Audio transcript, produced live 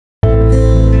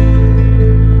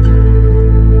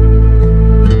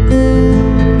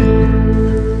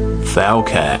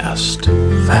Foulcast.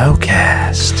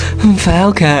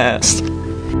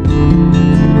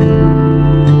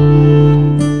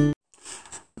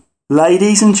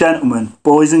 Ladies and gentlemen,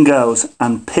 boys and girls,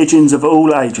 and pigeons of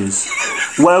all ages,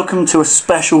 welcome to a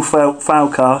special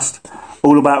Foulcast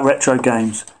all about retro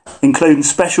games, including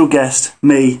special guest,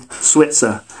 me,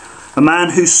 Switzer, a man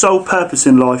whose sole purpose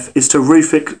in life is to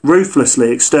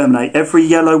ruthlessly exterminate every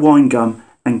yellow wine gum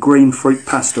and green fruit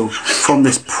pastel from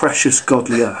this precious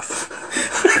godly earth.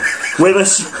 With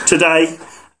us today,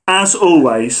 as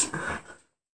always,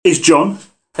 is John.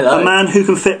 Hello. A man who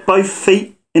can fit both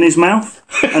feet in his mouth,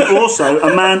 and also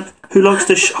a man who likes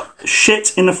to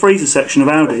shit in the freezer section of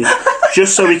Aldi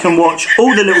just so he can watch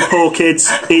all the little poor kids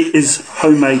eat his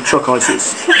homemade choc ices.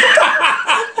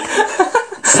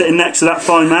 Sitting next to that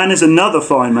fine man is another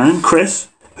fine man, Chris,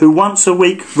 who once a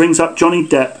week rings up Johnny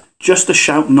Depp just to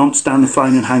shout nonce down the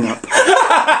phone and hang up.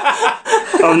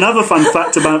 Another fun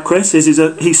fact about Chris is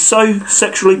he's so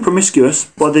sexually promiscuous,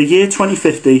 by the year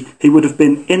 2050 he would have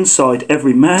been inside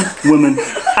every man, woman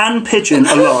and pigeon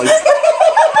alive.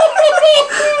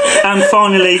 And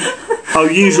finally, our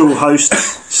usual host,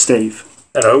 Steve.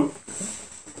 Hello.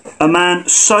 A man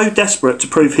so desperate to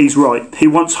prove he's right, he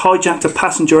once hijacked a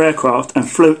passenger aircraft and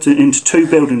flew it into two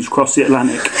buildings across the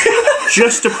Atlantic,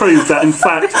 just to prove that, in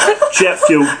fact, jet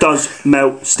fuel does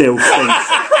melt steel things.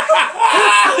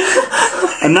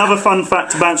 Another fun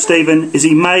fact about Stephen is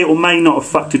he may or may not have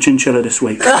fucked a chinchilla this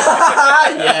week.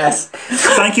 Yes.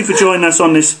 Thank you for joining us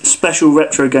on this special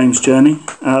retro games journey.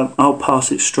 I'll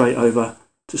pass it straight over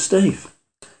to Steve.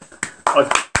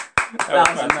 That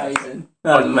was amazing.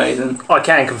 That was amazing. I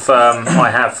can confirm I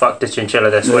have fucked a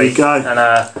chinchilla this There week. you go.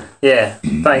 And yeah,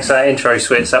 thanks for that intro,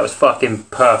 Switz. That was fucking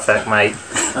perfect, mate.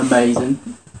 Amazing.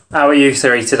 How are you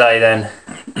three today then?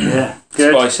 Yeah.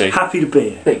 Good? Spicy. Happy to be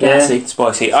here. Bit gassy.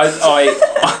 Spicy.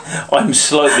 I'm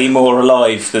slightly more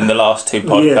alive than the last two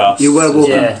podcasts.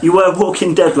 Yeah, you were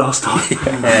walking dead last time.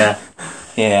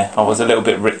 Yeah. I was a little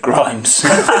bit Rick Grimes.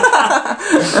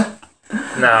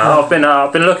 No, I've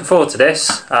been looking forward to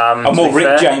this. I'm more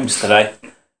Rick James today.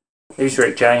 Who's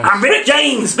Rick James? I'm Rick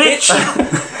James, bitch!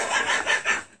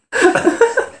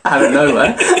 Out of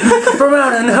nowhere. From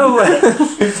out of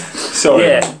nowhere. Sorry.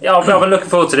 Yeah, I've been looking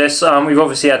forward to this. We've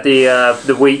obviously had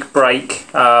the week break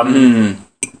to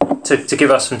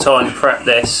give us some time to prep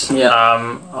this. Yeah.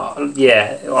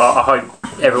 I hope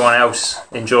everyone else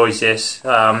enjoys this.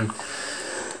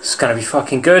 It's going to be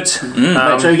fucking good.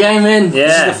 Retro gaming. Yeah.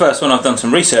 This is the first one I've done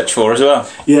some research for as well.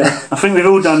 Yeah, I think we've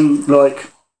all done,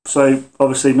 so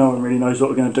obviously no one really knows what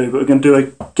we're going to do, but we're going to do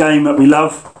a game that we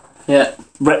love, Yeah.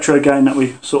 retro game that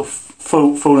we sort of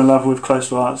fall in love with, close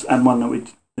to hearts, and one that we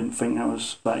didn't think that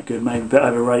was that good, maybe a bit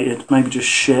overrated, maybe just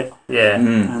shit, Yeah.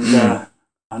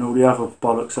 and all the other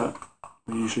bollocks that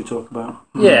we usually talk about.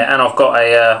 Yeah, and I've got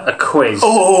a quiz.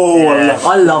 Oh, Yeah.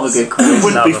 I love a good quiz. it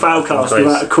wouldn't be Love a fucking Foulcast quiz.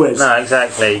 without a quiz. No,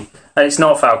 exactly. And it's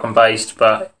not Falcon based,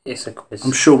 but it's a quiz.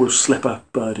 I'm sure we'll slip a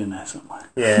bird in there somewhere.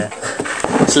 Yeah.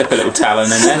 Slip a little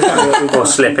talon in there. Or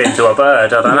slip into a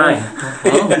bird, I don't know.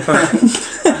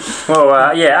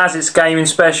 Well, yeah, as it's gaming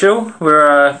special,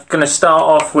 we're going to start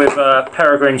off with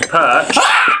Peregrine's Perch.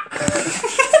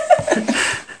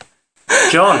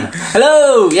 John.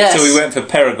 Hello. Yes. So we went for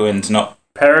Peregrines, not...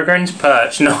 Peregrine's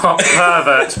Perch, not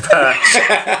Pervert's Perch.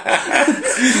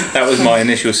 That was my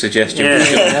initial suggestion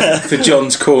Yeah. for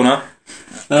John's Corner.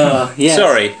 Yes.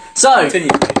 Sorry. So Continue.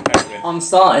 Peregrine. I'm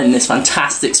starting this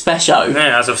fantastic special.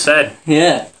 Yeah, as I've said.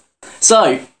 Yeah.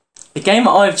 So the game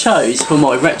that I've chose for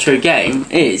my retro game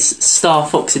is Star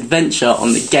Fox Adventure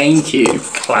on the GameCube.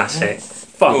 Classic.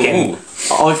 Fucking. Ooh.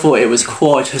 I thought it was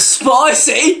quite a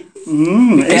spicy.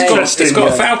 It's got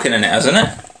a falcon in it, hasn't it?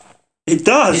 It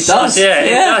does. It does. Yeah, it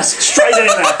does. Straight in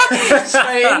there.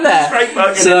 Straight in there. Straight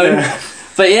fucking So, in there.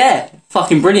 but yeah,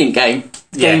 fucking brilliant game.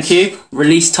 Yes. GameCube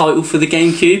release title for the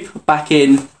GameCube back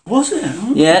in Was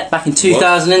it? back in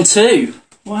 2002.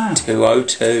 Wow.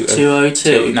 202.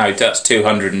 202. No, that's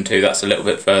 202. That's a little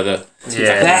bit further.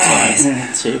 Yeah.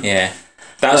 Yes. Yeah.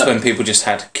 That's when people just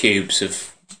had cubes of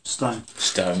Stone.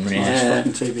 stone. Yeah.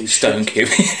 Fucking TV. Stone cube.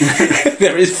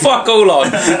 There is fuck all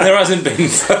on. There hasn't been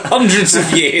for hundreds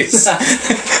of years.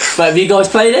 But have you guys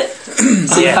played it?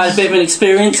 So you've had a bit of an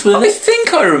experience with I it?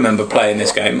 think I remember playing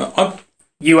this game.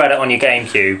 You had it on your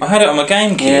GameCube. I had it on my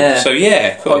GameCube. Yeah. So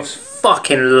yeah, of course.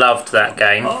 Fucking loved that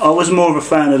game. I was more of a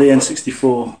fan of the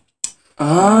N64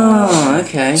 Oh,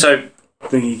 okay. So,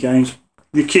 thingy games.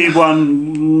 The Cube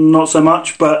one, not so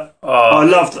much, but I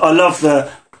loved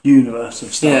the universe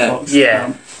of Star Fox.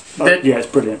 Yeah. Yeah, it's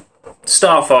brilliant.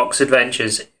 Star Fox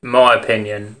Adventures, in my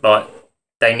opinion, like,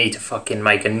 they need to fucking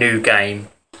make a new game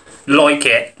like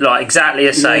it, like exactly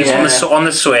the same on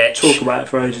the Switch. Talk about it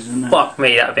for ages, isn't it? Fuck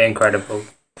me, that'd be incredible.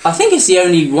 I think it's the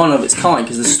only one of its kind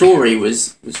because the story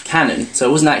was canon, so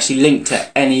it wasn't actually linked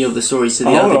to any of the stories to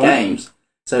the other games.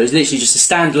 So it was literally just a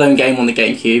standalone game on the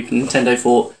GameCube. And Nintendo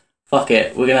thought, "Fuck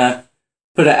it, we're gonna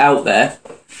put it out there,"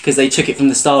 because they took it from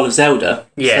the style of Zelda.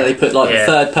 Yeah. So they put like the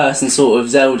third-person sort of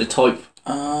Zelda type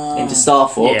into Star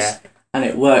Fox, and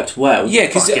it worked well. Yeah,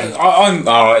 because I'm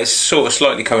alright. It's sort of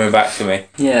slightly coming back to me.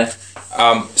 Yeah.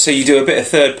 So you do a bit of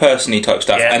third-person-y type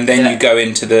stuff, and then you go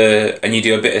into and you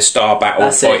do a bit of star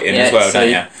battle fighting as well, don't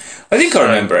you? I think I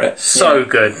remember it. So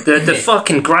good. The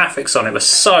fucking graphics on it was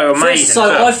so amazing.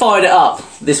 So I fired it up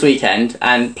this weekend,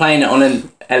 and playing it on an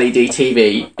LED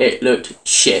TV, it looked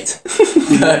shit.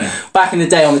 But back in the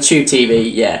day on the Tube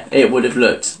TV, it would have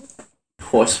looked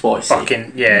quite spicy.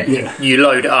 Fucking you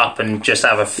load it up and just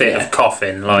have a fit of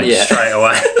coughing straight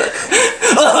away.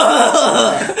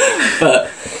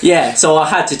 But yeah, so I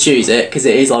had to choose it because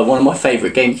it is like one of my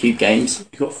favourite GameCube games.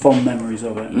 You've got fond memories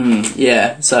of it.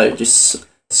 Yeah, so just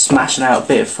smashing out a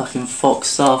bit of fucking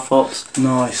Star Fox.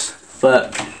 Nice.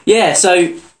 But yeah,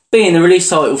 so being the release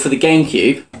title for the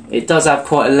GameCube, it does have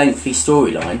quite a lengthy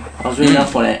storyline. I was reading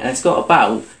up on it, and it's got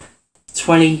about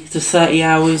 20 to 30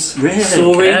 hours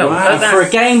story. Wow. And for a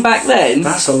game back then,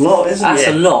 That's a lot, isn't it? that's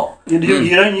a lot. You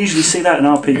don't usually see that in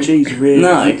RPGs, really.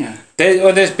 No.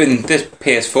 There's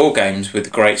PS4 games with a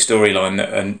great storyline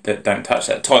that don't touch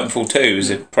that. Titanfall 2 is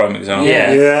a prime example.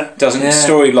 Yeah. Doesn't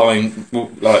timeline,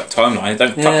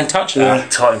 don't fucking touch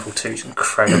that. Titanfall 2 is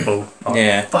incredible.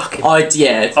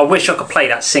 I wish I could play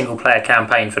that single player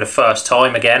campaign for the first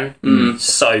time again.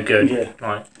 So good.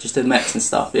 Yeah. just the mechs and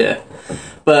stuff,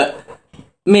 But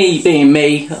me being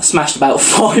me, I smashed about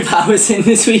 5 hours in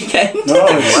this weekend.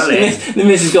 The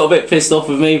missus got a bit pissed off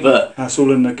with me, but that's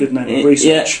all in the good name of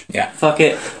research. Yeah, fuck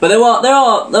it. But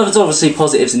there's obviously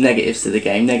positives and negatives to the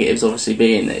game. Negatives obviously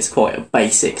being that it's quite a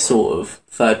basic sort of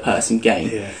third-person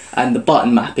game, and the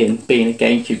button mapping being a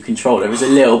GameCube controller is a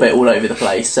little bit all over the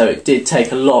place. So it did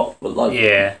take a lot,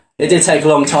 it did take a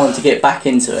long time to get back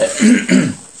into it,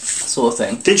 sort of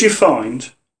thing. Did you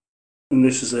find, and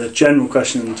this is a general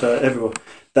question to everyone,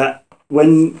 that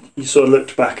when you sort of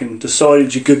looked back and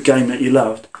decided your good game that you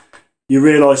loved, you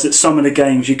realised that some of the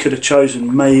games you could have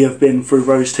chosen may have been through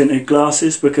rose-tinted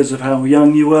glasses because of how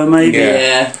young you were, maybe?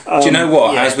 Yeah. Do you know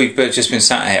what? As we've just been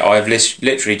sat here, I've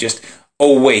literally just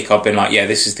all week I've been like,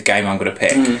 this is the game I'm going to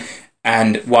pick.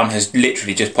 And one has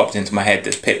literally just popped into my head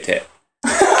that's pipped it.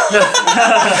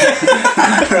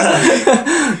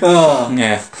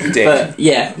 It did. But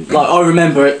yeah, I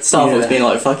remember it. Star Fox being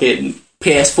like fucking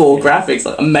PS4 graphics,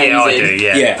 like amazing.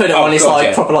 Yeah, I do. Put it on, it's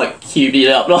proper cubed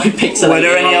up, pixelated. Were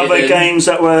there any other games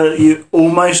that you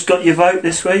almost got your vote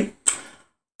this week?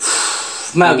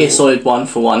 Metal Gear Solid 1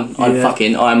 for one. I'm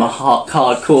a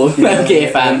hardcore Metal Gear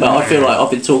fan, but I feel like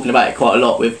I've been talking about it quite a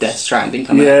lot with Death Stranding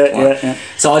coming out.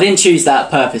 So I didn't choose that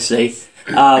purposely.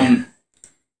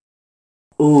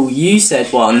 You said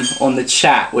one on the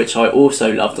chat, which I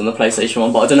also loved on the PlayStation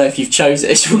 1, but I don't know if you've chosen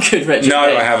it. It's your good retro No,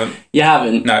 game. I haven't. You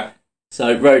haven't? No.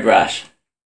 So, Road Rash.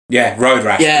 Yeah, Road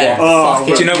Rash. Yeah.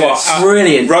 Do you know what?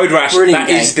 Brilliant. Road Rash, Brilliant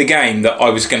game. is the game that I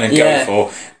was going to go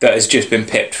for that has just been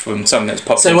pipped from something that's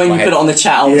popped So into when my you head. put it on the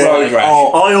chat, I was Road Rash.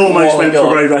 I almost went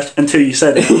for Road Rash until you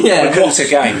said it. What a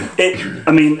game.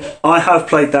 I have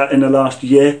played that in the last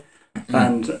year,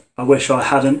 and I wish I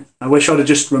hadn't. I wish I'd have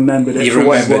just remembered it for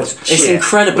what it was. It's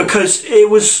incredible. Because it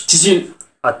was...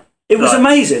 It was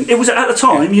amazing. It was, at the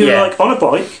time, you were on a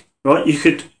bike, right? You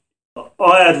could...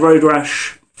 I had Road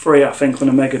Rash 3, I think, on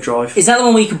a Mega Drive. Is that the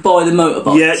one where you could buy the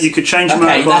motorbikes? Yeah, you could change the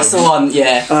motorbikes. Okay, that's the one,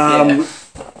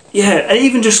 yeah,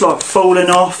 even just falling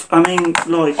off.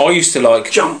 I used to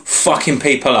jump, fucking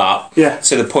people up.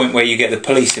 To the point where you get the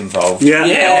police involved.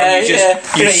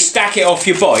 You stack it off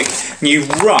your bike and you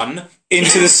run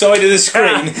into the side of the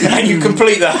screen and you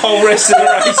complete the whole rest of the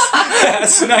race at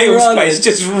snail's pace,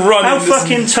 just running. How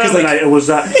fucking Terminator was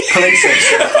that police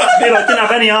officer? He didn't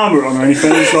have any armour on or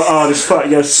anything. He was this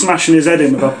fuck, smashing his head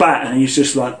in with a bat, and he's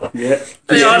just I love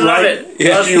it.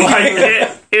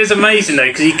 It was amazing though,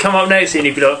 because he'd come up next to you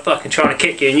and he'd be fucking trying to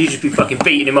kick you, and you'd just be fucking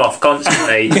beating him off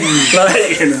constantly.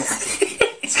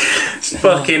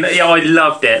 I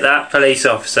loved it. That police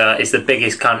officer is the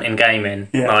biggest cunt in gaming.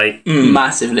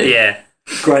 Massively.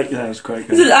 Great. That was great.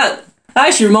 That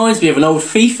actually reminds me of an old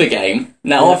FIFA game.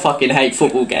 Now I fucking hate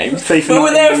football games. But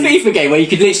was there a FIFA game where you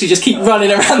could literally just keep running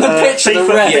around the pitch?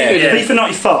 FIFA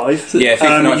 95.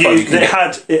 FIFA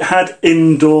 95. It had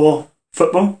indoor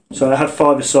football. So I had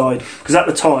five-a-side, because at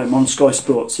the time on Sky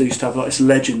Sports they used to have like this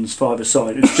Legends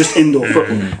five-a-side. It was just indoor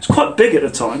football. It was quite big at the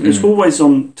time. It was always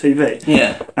on TV.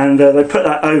 Yeah. And they put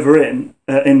that over into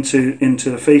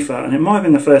the FIFA, and it might have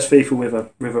been the first FIFA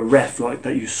with a ref like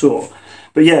that you saw.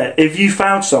 But yeah, if you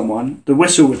fouled someone, the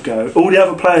whistle would go, all the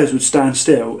other players would stand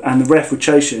still, and the ref would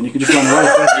chase you, and you could just run away.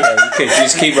 Yeah, you could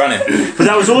just keep running. But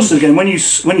that was also, again, when you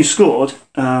scored,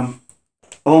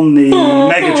 on the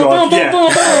Mega Drive, hit the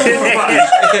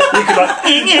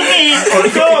button, you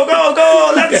could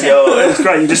go, Lazio! It was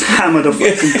great, you just hammered a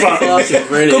fucking button.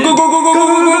 Brilliant.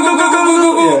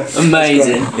 Yeah.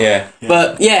 Amazing. Yeah.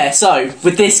 But yeah, so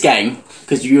with this game,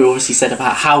 because you obviously said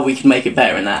about how we can make it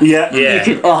better in that.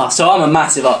 Yeah. So I'm a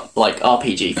massive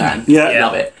RPG fan. Yeah.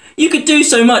 Love it. You could do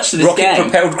so much to this game.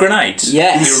 Rocket-propelled grenades?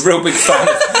 Yes. You're a real big fan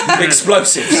of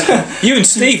explosives. You and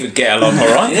Steve would get along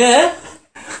alright. Yeah.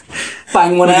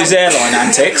 Bang one With out. his airline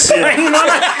antics. Bang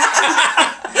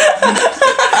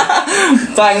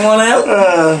one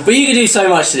out. But you could do so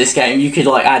much to this game. You could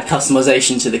like add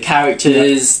customization to the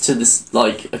characters, to this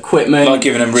like equipment, Like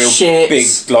giving them real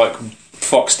ships. big like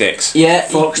fox sticks. Yeah,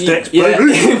 Fox sticks, yeah.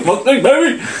 baby. Fox sticks,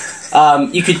 baby.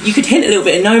 You could hint a little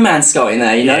bit of No Man's Sky in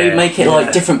there. You know, make it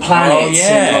like different planets. Oh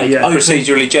yeah, and, like, open.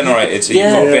 procedurally generated. So you've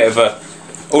got a bit of a.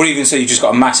 Or even so, you just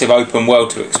got a massive open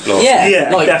world to explore. Yeah,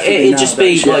 like definitely it'd just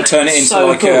be like turn it into so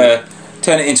like cool.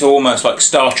 turn it into almost like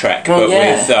Star Trek, but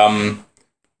with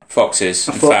foxes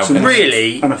and falcons.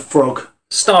 Really? And a frog.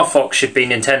 Star Fox should be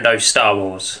Nintendo Star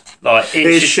Wars. Like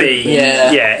it should be.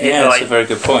 Yeah. That's a very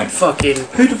good point. Fucking.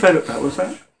 Who developed that? Was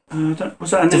that?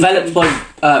 Was that a Developed by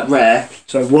Rare,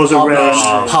 So it was a Rare.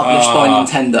 published by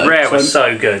Nintendo. Rare was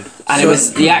so good. And it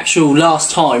was the actual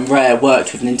last time Rare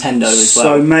worked with Nintendo as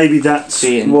well. So maybe that's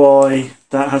why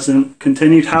that hasn't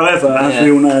continued. However, as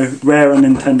we all know, Rare and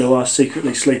Nintendo are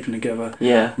secretly sleeping together.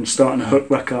 Yeah. And starting to hook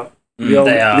back up. The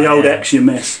old ex you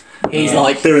miss. He's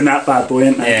like doing that bad boy,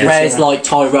 isn't they? Yeah. Rare's like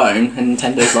Tyrone and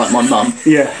Nintendo's like my mum.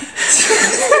 Yeah.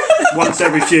 Once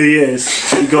every few years,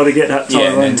 you got to get that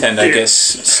Tyrone. Yeah, Nintendo gets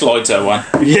Slider one.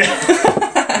 Yeah.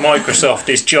 Microsoft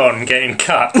is John getting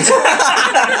cut.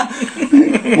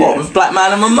 What, with Black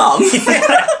Man and my mum?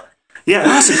 Yeah,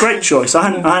 that's a great choice. I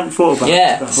hadn't thought about it.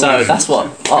 Yeah, so that's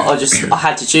what I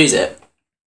had to choose it.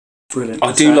 Brilliant.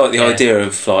 I do like the idea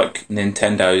of like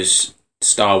Nintendo's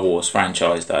Star Wars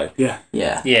franchise though. Yeah.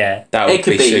 That would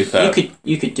be super.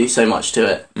 You could do so much to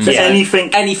it. So anything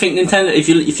Nintendo. If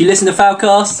you listen to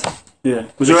Falcast. Yeah.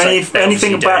 Was there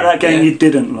anything about that game you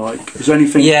didn't like? Was there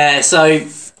anything? Yeah. So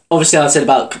obviously I said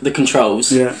about the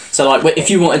controls. Yeah. So like if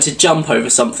you wanted to jump over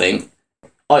something,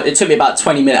 it took me about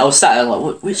 20 minutes. I was sat there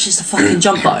like, which is the fucking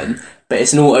jump button? But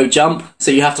it's an auto jump,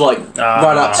 so you have to like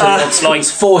run up to the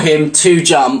obstacles for him to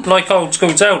jump. Like old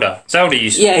school Zelda. Zelda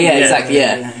used to. Yeah, exactly.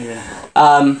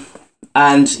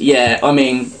 And yeah, I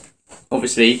mean,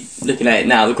 obviously, looking at it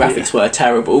now, the graphics were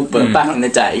terrible, but back in the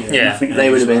day,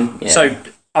 they would have been. Yeah. So,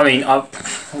 I mean,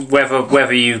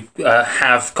 whether you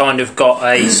have kind of got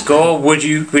a score, would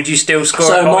you still score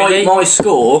it highly? So my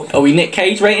score, are we Nick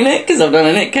Cage rating it? Because I've done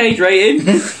a Nick Cage rating.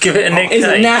 Give it a Nick Cage. It's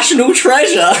a national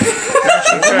treasure.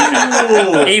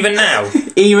 Even now?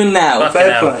 Even now.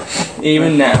 Fair play.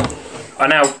 Even now. I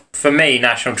know, for me,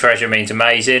 National Treasure means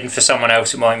amazing. For someone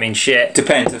else, it might mean shit.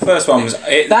 Depends. The first one was.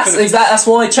 That's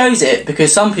why I chose it,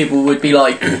 because some people would be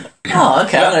like, oh,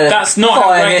 okay. That's not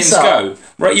how ratings go.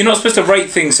 Right, you're not supposed to rate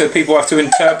things so people have to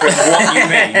interpret what you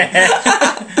mean.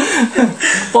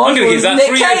 I'm going to give that Nick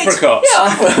 3 Cage. apricots. Yeah,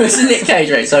 I thought it was a Nick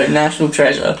Cage rate, so National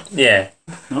Treasure. Yeah.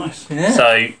 Nice. Yeah.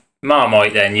 So,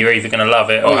 Marmite then, you're either going to love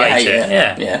it or hate it.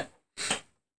 Yeah.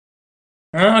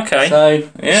 Oh, okay. So,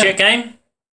 shit game?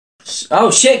 Oh,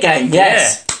 shit game,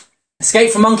 yes. Yeah. Escape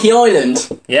from Monkey Island.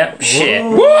 Yep, shit.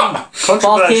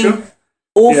 Fucking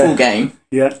awful game.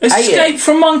 Yeah. Escape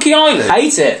from Monkey Island?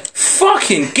 Hate it.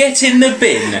 Fucking get in the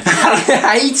bin.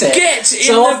 Hate it. Get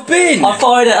in the bin. I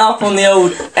fired it up on the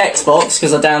old Xbox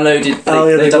because I downloaded.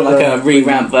 They've done like a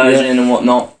re-ramp version and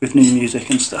whatnot. With new music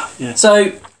and stuff, yeah.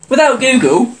 So, without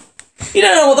Google, you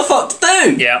don't know what the fuck to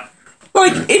do. Yeah.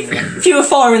 Like, if you were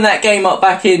firing that game up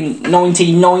back in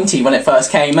 1990 when it first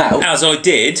came out... As I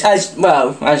did. As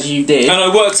you did. And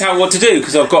I worked out what to do,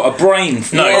 because I've got a brain.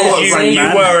 No, you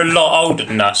were a lot older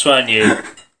than us, weren't you?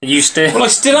 You still... Well, I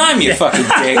still am, you fucking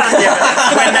dick.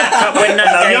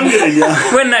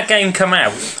 When that game come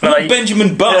out... Like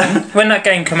Benjamin Button. When that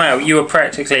game come out, you were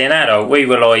practically an adult. We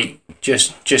were like...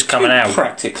 Just coming out.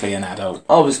 Practically an adult.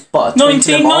 I was but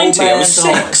 1990. I was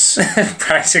 6.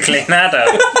 Practically an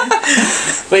adult.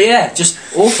 But yeah, just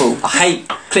awful. I hate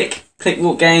click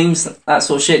Click-walk games, that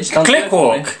sort of shit. Just don't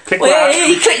Click-walk? Well, yeah,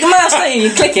 you click the mouse, don't you?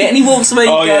 You click it and he walks away.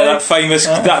 Oh, yeah, that famous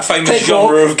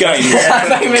genre of games.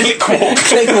 Click-walk.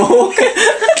 Click-walk.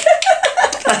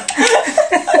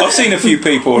 I've seen a few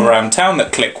people around town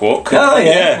that click-walk. Oh,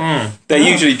 yeah. They're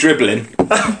usually dribbling.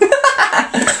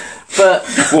 But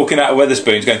walking out of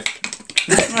Wetherspoons going...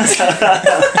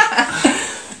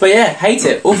 But yeah, hate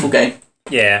it. Awful game.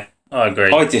 Yeah, I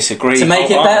agree. I disagree. To make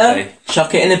it better,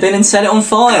 chuck it in a bin and set it on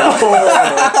fire.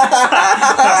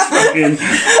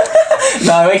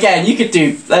 No, again, you could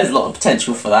do... There's a lot of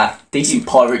potential for that. Decent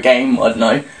pirate game, I don't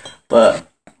know. But...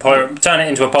 Turn it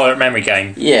into a pirate memory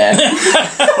game. Yeah.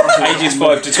 Ages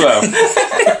 5 to 12.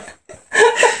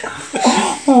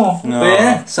 But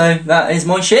yeah, so that is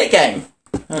my shit game.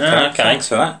 Okay. Thanks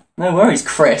for that. No worries,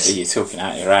 Chris. You're talking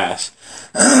out your ass.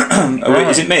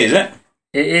 Is it me, is it?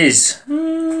 It is.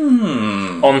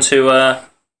 On to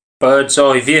bird's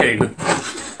eye view.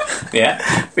 Yeah.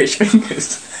 Fish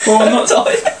fingers. Well, I'm not...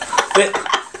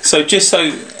 So just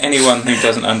so anyone who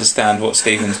doesn't understand what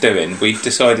Stephen's doing, we've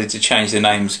decided to change the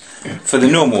names for the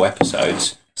normal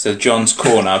episodes. So John's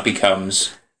Corner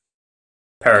becomes...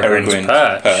 Peregrine's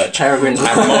Perch. Peregrine's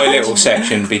and my little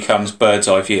section becomes Bird's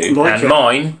Eye View. And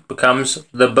mine becomes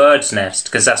the Bird's Nest,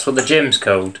 because that's what the gym's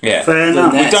called. Yeah. Fair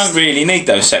enough. We don't really need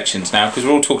those sections now, because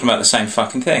we're all talking about the same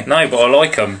fucking thing. No, but I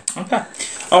like them. Okay.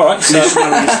 Alright, so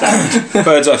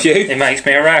Bird's Eye View. It makes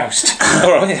me aroused.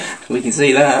 Alright. We can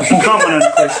see that. Come on,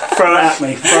 Chris. Throw it at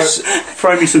me.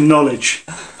 Throw me some knowledge.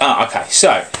 Okay,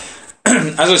 so,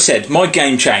 as I said, my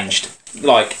game changed.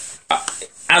 Like,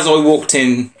 as I walked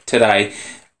in today,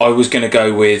 I was going to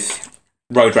go with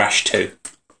Road Rash 2.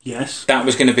 Yes. That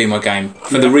was going to be my game.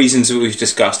 For the reasons that we've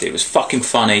discussed. It was fucking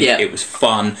funny, it was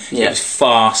fun, it was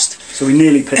fast. So we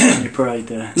nearly pissed on your parade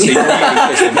there. So you nearly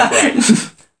pissed on my parade.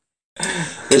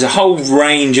 There's a whole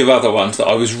range of other ones that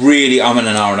I was really umming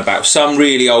and ahhing about. Some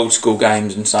really old school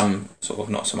games and some sort of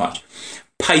not so much.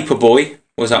 Paperboy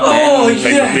was up there. Oh,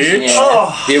 yes.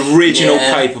 Oh. The original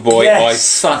Paperboy.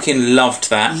 Yes. I fucking loved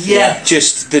that. Yeah.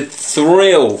 Just the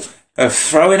thrill of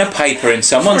throwing a paper in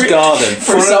someone's garden.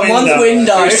 Through someone's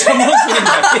window. It's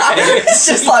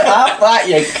just like that,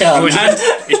 you cunt.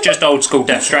 It's just old school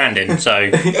Death Stranding, so...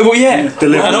 Well, yeah.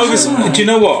 And I was... Do you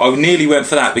know what? I nearly went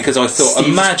for that because I thought,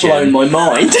 Steve's blown my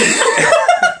mind.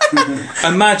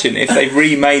 Imagine if they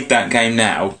remade that game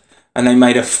now and they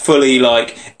made a fully,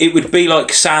 like... It would be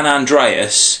like San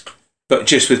Andreas, but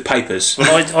just with papers.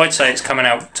 Well, I'd say it's coming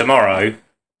out tomorrow.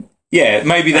 Yeah,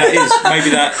 maybe that is.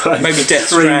 Maybe Death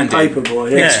Stranding.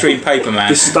 Paperboy, yeah. Extreme Paperman.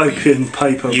 Dystopian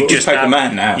Paperboy. You just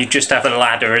Paperman now. You just have a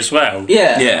ladder as well.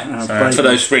 Yeah. Yeah. For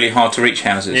those really hard to reach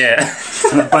houses. Yeah.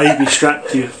 And a baby strapped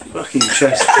to your fucking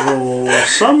chest for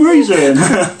some reason.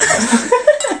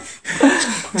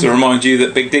 To remind you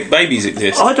that big dick babies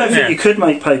exist. I don't think you could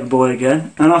make Paperboy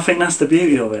again, and I think that's the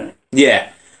beauty of it. Yeah.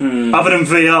 Other than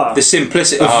VR. The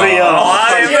simplicity. VR.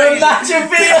 Can you imagine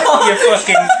VR? Your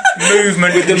fucking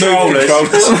movement with the movement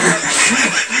controllers.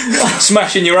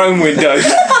 Smashing your own windows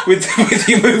with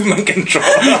your movement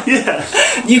controller. Yeah.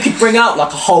 You could bring out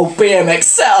like a whole BMX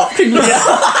setup, couldn't you?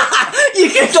 You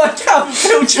could like have a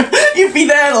filter. You'd be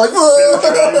there like.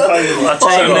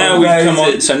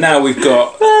 So now we've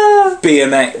got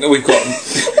BMX. We've got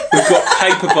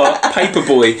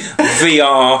Paperboy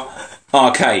VR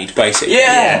arcade, basically.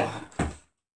 Yeah.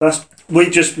 We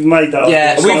just made that up.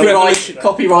 Yeah,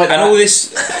 copyright and that. all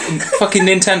this fucking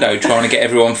Nintendo trying to get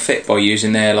everyone fit by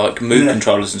using their like move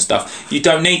controllers and stuff. You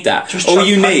don't need that. All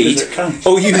you need is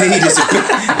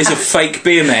a fake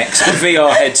BMX, a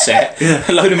VR headset,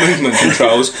 a load of movement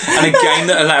controls, and a game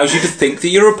that allows you to think that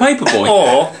you're a Paperboy.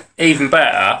 Or even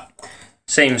better,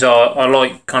 seems I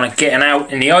like kind of getting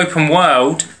out in the open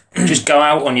world. Just go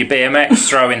out on your BMX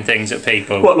throwing things at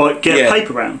people. What, like get a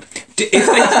paper round? You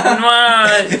don't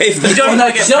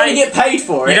want to get paid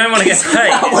for it. You don't want to get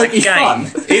paid. It's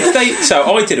a game. So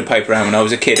I did a paper round when I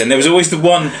was a kid, and there was always the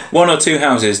one or two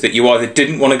houses that you either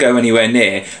didn't want to go anywhere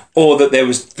near, or that there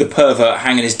was the pervert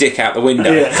hanging his dick out the window.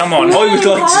 Yeah. Come on, I would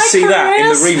like to see that in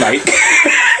the remake.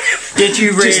 Did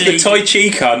you really? Just the Tai Chi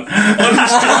cunt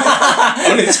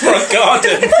on his front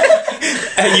garden.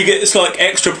 And you get like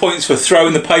extra points for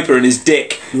throwing the paper in his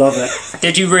dick. Love it.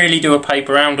 Did you really do a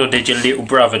paper round, or did your little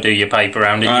brother do your paper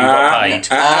round and you got paid?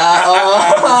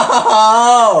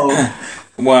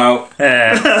 Well,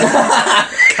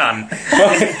 cunt.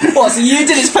 What? So you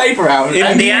did his paper round,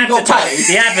 and the you got paid?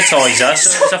 The advertiser,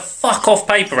 so it was a fuck off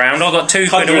paper round. I got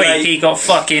 £2 a week. He got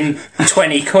fucking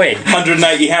 20 quid.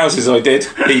 180 houses. I did.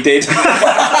 He did.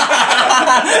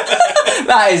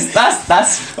 That's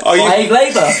slave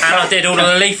labour. And I did all of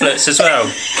the leaflets as well.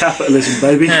 Capitalism,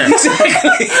 baby. Yeah.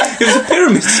 Exactly. It was a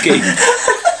pyramid scheme.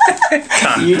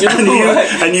 You did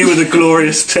and you were the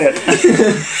glorious tip.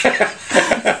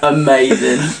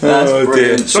 Amazing. That's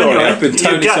brilliant. Sorry, I've been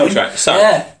totally sidetracked.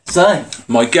 So,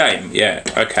 my game,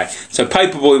 okay. So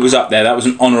Paperboy was up there. That was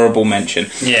an honourable mention.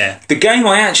 Yeah. The game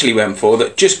I actually went for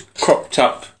that just cropped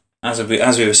up as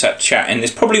we were sat chatting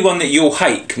is probably one that you'll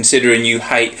hate, considering you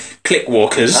hate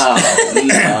Clickwalkers. Oh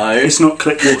no! It's not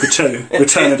Clickwalker 2.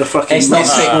 Return of the fucking. It's not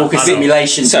Clickwalker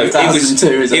Simulation. So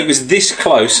 2002, is it? It was this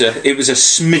closer. It was a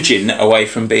smidgen away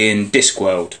from being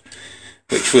Discworld,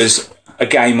 which was a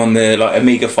game on the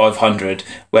Amiga 500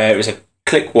 where it was a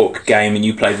Clickwalk game and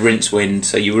you played Rincewind,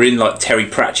 so you were in Terry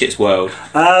Pratchett's world.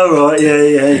 Oh right,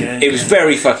 yeah. It was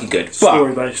very fucking good.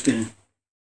 Story based, yeah.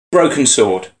 Broken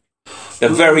Sword. The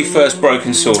very first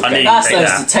Broken Sword game. That's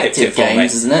those detective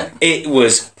games, isn't it? It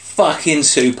was fucking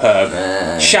superb.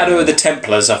 Shadow of the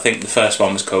Templars, I think the first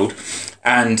one was called.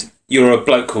 And you're a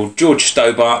bloke called George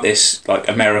Stobart, this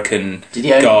American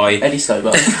guy. Eddie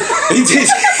Stobart? He did.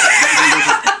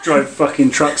 Drove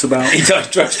fucking trucks about. He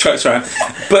drives trucks around.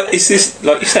 But it's this,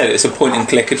 like you said, it's a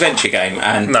point-and-click adventure game.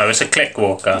 And no, it's a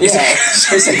Clickwalker. It's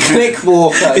a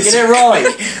Clickwalker. Get it right.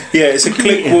 Yeah, it's a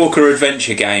Clickwalker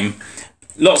adventure game.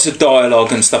 Lots of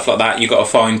dialogue and stuff like that. You've got to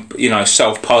find,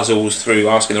 solve puzzles through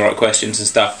asking the right questions and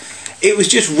stuff. It was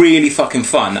just really fucking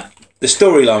fun. The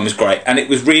storyline was great, and it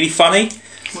was really funny.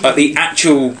 Like, the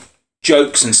actual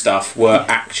jokes and stuff were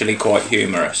actually quite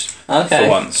humorous for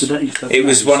once. It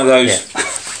was one of those...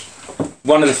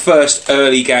 One of the first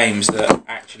early games that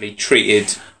actually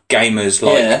treated gamers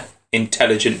like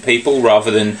intelligent people rather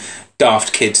than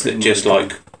daft kids that just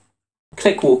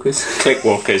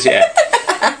Clickwalkers, yeah.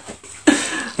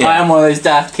 I am one of those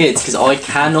daft kids because I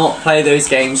cannot play those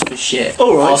games for shit.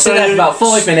 All right, I'll sit there for about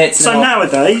 5 minutes. So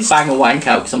nowadays, bang a wank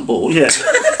out because I'm bored. Yeah.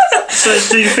 So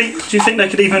do you think they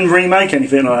could even remake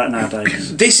anything like that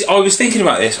nowadays? I was thinking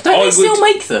about this. Don't they still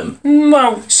make them?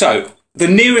 Well, so the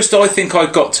nearest I think I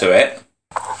got to it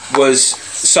was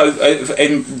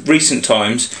in recent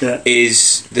times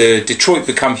is the Detroit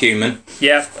Become Human.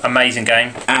 Yeah, amazing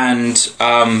game. And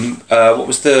what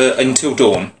was the Until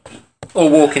Dawn? Or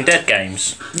Walking Dead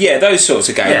games. Yeah, those sorts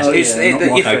of games.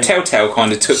 Yeah, Telltale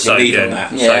kind of took the lead on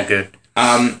that. Yeah. So good.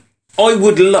 I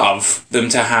would love them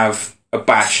to have a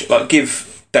bash,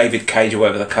 give David Cage or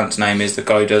whatever the cunt's name is, the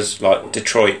guy who does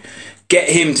Detroit, get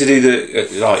him to do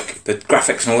the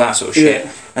graphics and all that sort of shit,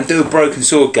 and do a Broken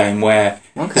Sword game where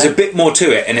there's a bit more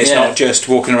to it, and it's not just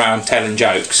walking around telling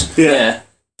jokes. Yeah.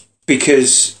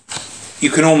 Because you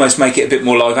can almost make it a bit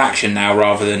more live action now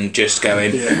rather than just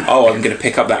going, I'm going to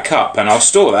pick up that cup and I'll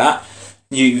store that.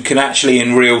 You can actually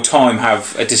in real time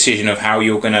have a decision of how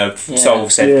you're going to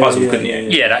solve said puzzle, couldn't you?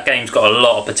 Yeah, that game's got a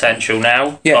lot of potential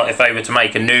now. Yeah. If they were to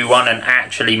make a new one and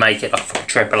actually make it a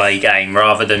AAA game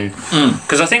rather than...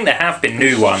 Because I think there have been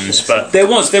new ones, but... There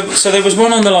was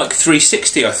one on the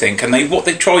 360, I think, and what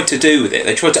they tried to do with it,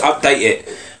 they tried to update it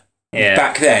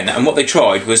back then, and what they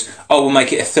tried was, we'll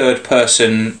make it a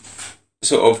third-person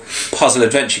sort of puzzle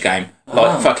adventure game,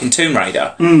 like fucking Tomb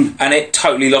Raider, and it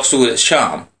totally lost all its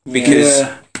charm because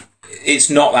it's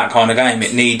not that kind of game.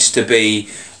 It needs to be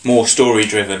more story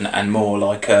driven and more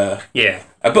like a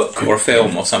book or a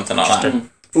film or something like that.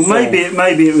 Well, maybe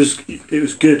it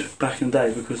was good back in the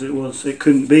day because it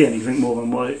couldn't be anything more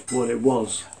than what it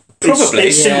was. Probably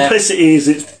its simplicity is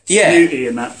its beauty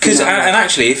in that. Because and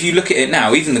actually, if you look at it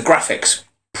now, even the graphics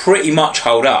pretty much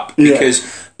hold up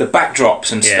because the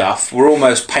backdrops and stuff were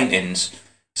almost paintings.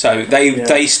 So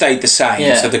they stayed the same.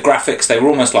 Yeah. So the graphics, they were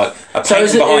almost like a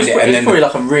painting behind it. And then probably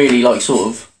like a really sort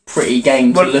of pretty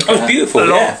game to look at. It was beautiful, a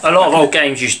lot of old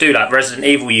games used to do that. Resident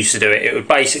Evil used to do it. It would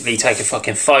basically take a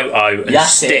fucking photo and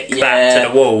stick that to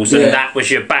the walls and that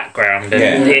was your background.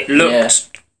 And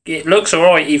it looks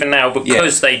alright even now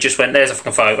because they just went, there's a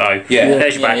fucking photo. Yeah.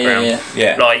 There's your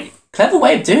background. Like... Clever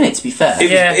way of doing it, to be fair.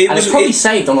 It's probably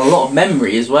saved on a lot of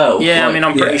memory as well. Yeah, I mean,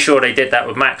 I'm pretty sure they did that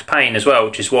with Max Payne as well,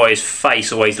 which is why his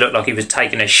face always looked like he was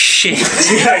taking a shit.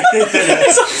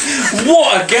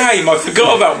 What a game! I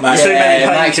forgot about Max.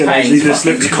 Max Payne. He just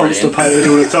looks constipated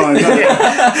all the time.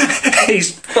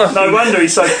 No wonder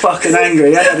he's so fucking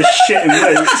angry. He had a shit in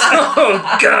boots. Oh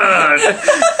God!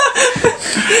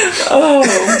 Oh,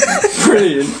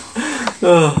 brilliant.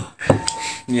 Oh.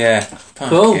 Yeah.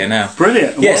 Cool. Yeah, now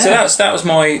brilliant. Yeah, so that was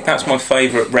my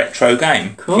favourite retro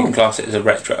game. Cool. You can class it as a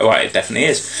retro. Well, it definitely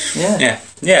is. Yeah.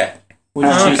 Would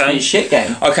you choose to be a shit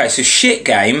game? Okay, so shit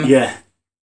game. Yeah.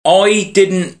 I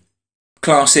didn't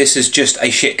class this as just a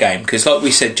shit game because, like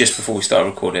we said just before we started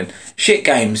recording, shit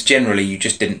games generally you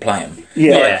just didn't play them.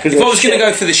 Yeah. If I was going to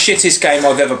go for the shittest game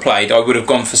I've ever played, I would have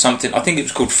gone for something. I think it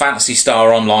was called Phantasy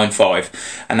Star Online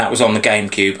 5, and that was on the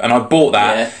GameCube. And I bought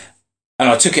that. Yeah. And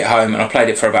I took it home and I played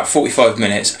it for about 45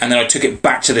 minutes, and then I took it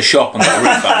back to the shop and got a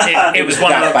refund. It was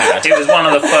one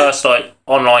of the first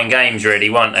online games, really,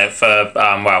 wasn't it? For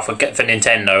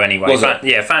Nintendo anyway.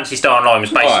 Phantasy Star Online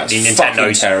was basically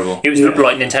Nintendo's. Terrible. It was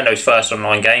like Nintendo's first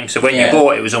online game. So when you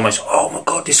bought it, it was almost oh my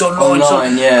god, this online,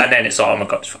 and then it's like oh my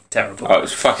god, it's fucking terrible. Oh, it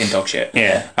was fucking dog shit.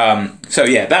 Yeah. So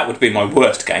that would be my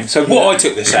worst game. So what I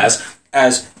took this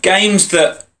as games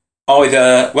that.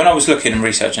 Either when I was looking and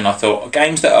researching, I thought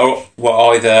games that were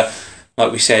either,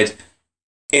 like we said,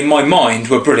 in my mind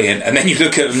were brilliant, and then you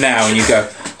look at them now and you go,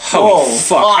 "Holy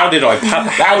fuck! How did I play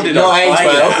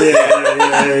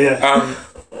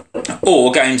that?"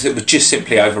 Or games that were just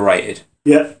simply overrated.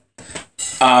 Yeah.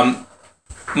 My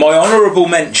honourable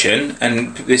mention,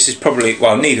 and this is probably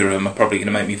neither of them are probably going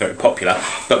to make me very popular,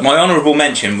 but my honourable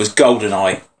mention was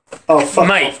GoldenEye. Oh, fuck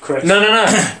mate! Off, Chris. No.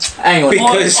 Hang on.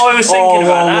 Because I was thinking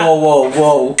about that.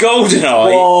 Whoa.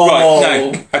 GoldenEye. Right?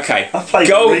 No. Okay. I played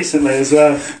it recently as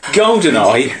well.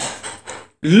 GoldenEye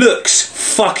looks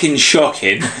fucking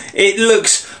shocking. It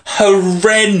looks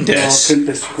horrendous.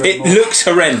 Looks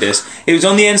horrendous. It was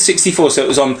on the N64, so it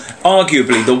was on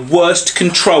arguably the worst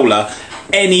controller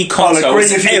any console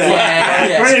ever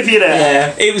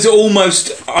had. It was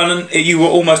almost you were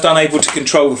almost unable to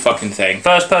control the fucking thing.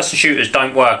 First person shooters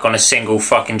don't work on a single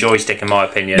fucking joystick in my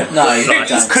opinion. No,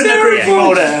 couldn't agree with you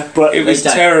more there, but it was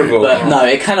terrible. But no,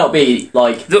 it cannot be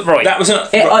like right. That was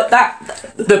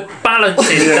the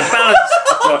balancing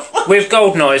with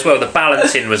GoldenEye as well, the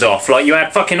balancing was off. Like you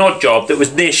had fucking Oddjob that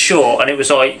was this short and it was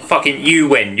like fucking you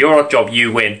win, your Oddjob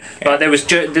you win. Like there was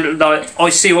like I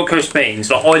see what Chris means.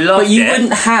 Like I loved it.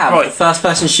 Wouldn't have the first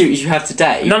person shooters you have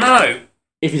today. No.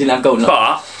 If you didn't have GoldenEye.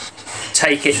 But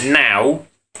take it now,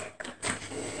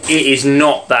 it is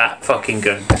not that fucking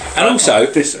good. And also,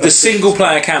 the single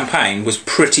player campaign was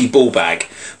pretty ball bag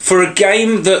for a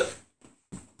game that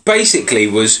basically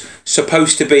was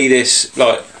supposed to be this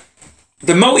like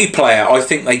the multiplayer. I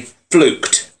think they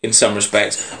fluked in some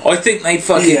respects. I think they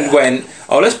fucking went,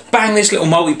 let's bang this little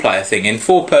multiplayer thing in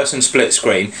 4-person split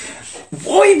screen.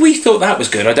 Why we thought that was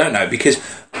good, I don't know, because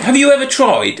have you ever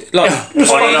tried playing a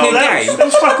game on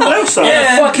a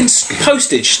fucking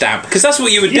postage stamp? Because that's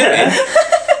what you were doing.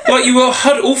 Like you were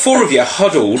all four of you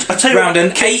huddled around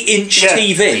an 8-inch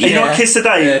TV. And you know what kids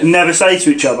today never say to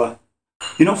each other?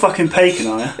 You're not fucking peeking,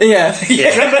 are you? Yeah.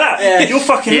 Remember that? Yeah. You're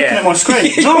fucking looking at my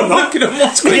screen. No, I'm not looking at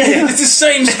my screen. It's the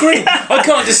same screen. I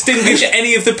can't distinguish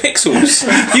any of the pixels.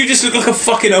 You just look like a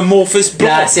fucking amorphous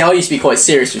blob. See, I used to be quite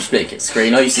serious with split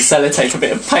screen. I used to sellotape a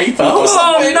bit of paper. No!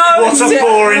 What a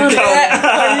boring cunt.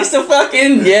 I used to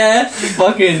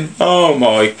fucking. Oh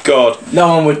my god. No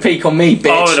one would peek on me, bitch.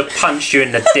 I would have punched you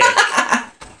in the dick.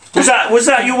 Was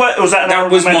that your word? Was that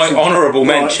my honourable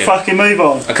mention? Right, fucking move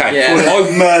on. Okay.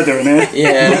 I'm murdering it.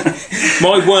 Yeah.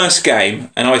 My worst game,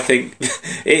 and I think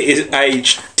it is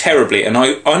aged terribly, and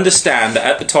I understand that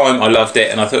at the time I loved it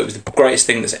and I thought it was the greatest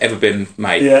thing that's ever been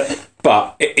made. Yeah.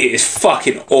 But it is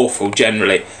fucking awful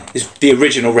generally. It's the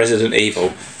original Resident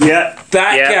Evil. Yeah.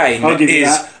 That game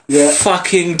is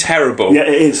fucking terrible. Yeah,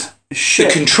 it is. Shit.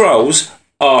 The controls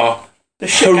are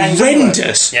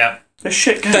horrendous. Yeah. The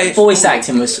shit game. The voice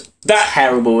acting was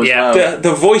terrible as well.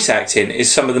 The voice acting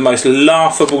is some of the most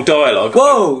laughable dialogue.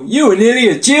 Whoa, you were nearly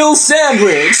a Jill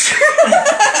sandwich.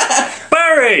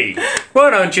 Barry, why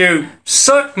don't you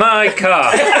suck my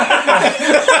cock?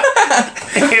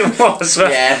 It was.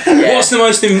 What's the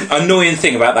most annoying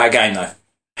thing about that game, though?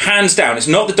 Hands down, it's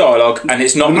not the dialogue and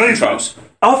it's not the controls.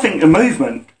 I think the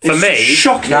movement for me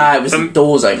shocking. Nah, it was the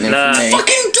doors opening for me.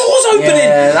 Fucking doors opening!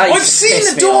 I've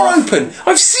seen the door open.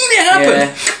 I've seen it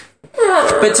happen.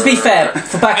 But to be fair,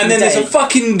 for back in the day, there's a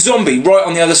fucking zombie right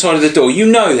on the other side of the door. You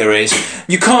know there is.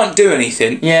 You can't do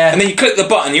anything. Yeah. And then you click the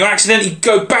button, you accidentally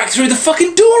go back through the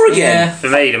fucking door again. Yeah. For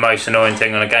me, the most annoying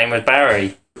thing on a game was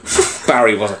Barry.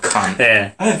 Barry was a cunt.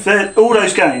 Yeah. All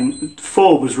those games,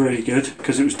 4 was really good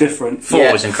because it was different.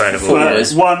 4 was incredible.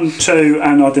 1, 2,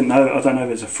 and I don't know if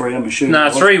there's a 3. I'm assuming. No,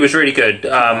 3 was really good.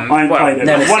 I ain't played it.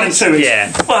 1 and 2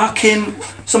 is fucking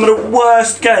some of the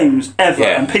worst games ever,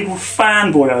 and people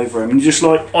fanboy over them. And you're just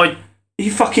like,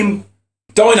 you fucking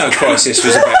Dino Crisis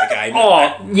was a better game.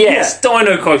 Oh, yes. Yeah.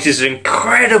 Dino Crisis is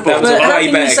incredible. But how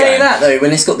can you say that, though,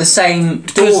 when it's got the same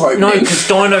door opening? No, because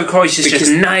Dino Crisis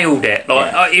just nailed it.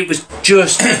 Like, it was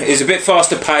just... It was a bit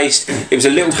faster paced. It was a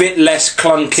little bit less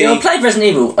clunky. See, I played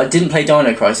Resident Evil. I didn't play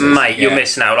Dino Crisis. Mate, you're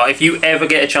missing out. Like, if you ever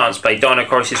get a chance to play Dino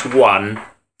Crisis 1...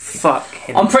 Fuck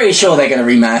him. I'm pretty sure they're going to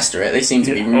remaster it. They seem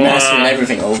to be remastering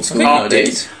everything old school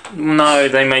nowadays. No,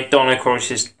 they made Dino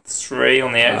Crisis 3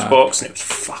 on the Xbox and it was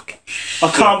fucking shit.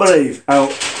 I can't believe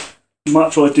how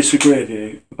much I disagree with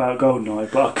you about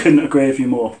GoldenEye, but I couldn't agree with you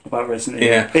more about Resident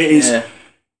Evil. Yeah. It is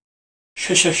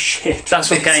shit.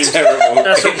 That's what games terrible.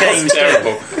 That's what games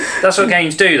terrible. That's what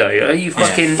games do, though. Are you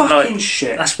fucking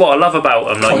shit? That's what I love about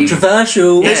them. Like,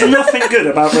 controversial. There's nothing good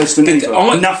about Resident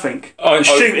Evil. Nothing.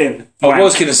 Shooting. I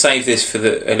was going to save this for a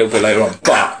little bit later on,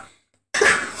 but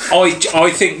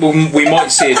I think we might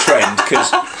see a trend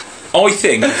because I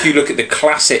think if you look at the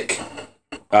classic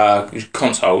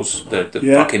consoles, the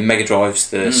fucking Mega Drives,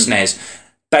 the SNES,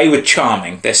 they were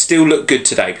charming. They still look good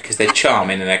today because they're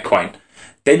charming and they're quaint.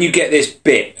 Then you get this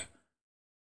bit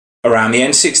around the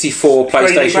N64,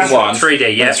 PlayStation 1.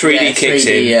 3D, yeah. 3D kicks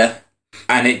in.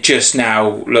 And it just now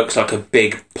looks like a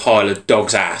big pile of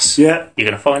dog's ass. Yeah. You're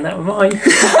going to find that with mine.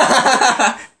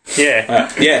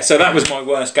 Yeah. So that was my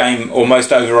worst game or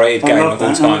most overrated game of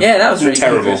all time. Yeah, that was really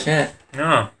terrible. Good,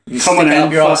 yeah. Come on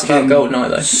up your ass about GoldenEye,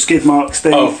 though. Skid Mark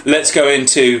Steve. Oh, let's go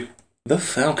into the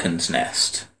Falcon's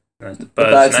Nest. The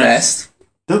Bird's Nest.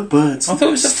 The Bird's I thought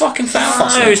it was the fucking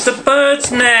Falcon's No, it's the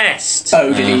Bird's Nest.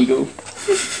 Bowden Eagle.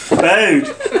 Bowed.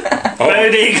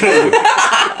 Bowed Eagle.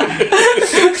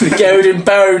 The golden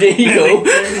bowed eagle.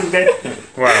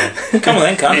 Wow. Come on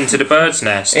then, come. Into the Bird's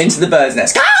Nest. Into the Bird's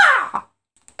Nest.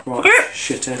 Right,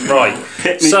 shithead. Right.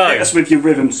 Hit us with your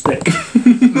rhythm stick.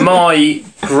 My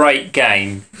great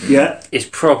game is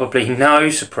probably no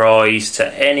surprise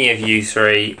to any of you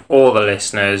three or the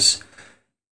listeners.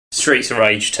 Streets of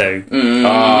Rage 2.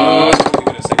 I was probably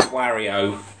going to say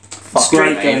Wario.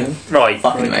 Great game. Right.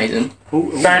 Fucking amazing.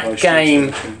 That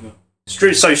game...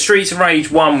 So Streets of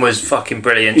Rage 1 was fucking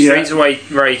brilliant. Streets of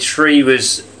Rage 3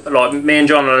 was... Like, me and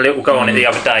John had a little go on it the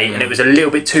other day, and it was a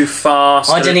little bit too fast.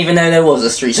 I didn't even know there was a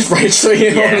Streets of Rage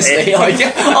 3, honestly. I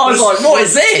was like, what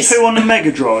is this? 2 on the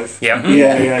Mega Drive. Yeah.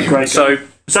 Yeah, great. So...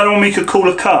 Is that the one we could call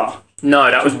a car?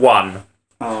 No, that was 1.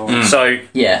 Oh. So,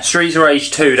 Streets of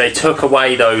Rage 2, they took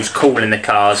away those calling the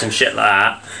cars and shit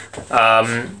like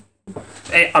that.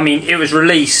 It was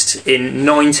released in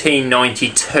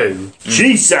 1992.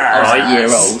 Jesus! Right? A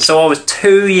year old. So I was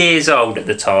 2 years old at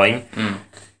the time.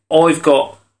 I've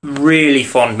got really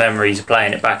fond memories of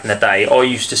playing it back in the day. I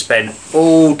used to spend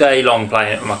all day long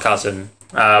playing it with my cousin.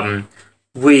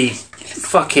 We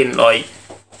fucking, like...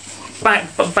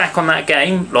 Back on that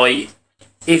game, like...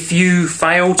 If you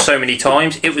failed so many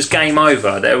times, it was game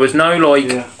over. There was no,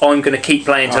 I'm going to keep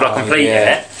playing till I complete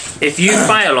it. If you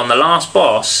fail on the last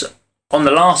boss, on the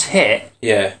last hit,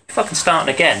 fucking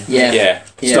starting again.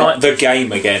 Start the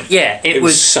game again. Yeah, it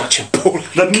was such a ball.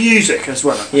 The music as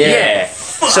well. Yeah.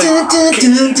 So,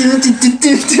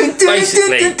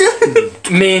 basically,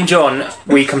 me and John,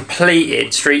 we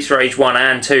completed Streets of Rage 1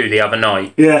 and 2 the other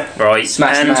night. Yeah. Right?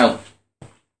 Smashed them out.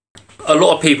 A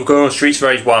lot of people go on Streets of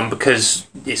Rage 1 because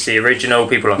it's the original.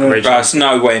 People like original. It's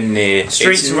nowhere near.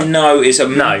 Streets Streets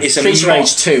of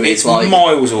Rage 2 is like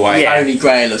miles away. The holy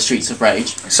grail of Streets of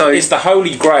Rage. So it's the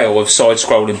holy grail of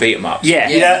side-scrolling beat-em-ups.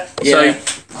 Yeah. So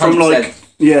from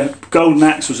 100%. Golden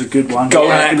Axe was a good one.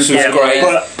 Golden Axe was great.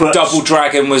 But Double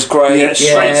Dragon was great. Yeah,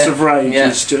 Streets of Rage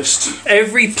is just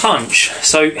every punch.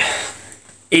 So.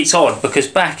 It's odd because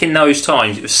back in those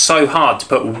times it was so hard to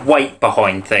put weight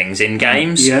behind things in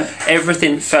games. Yeah.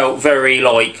 Everything felt very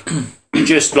like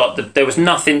just like there was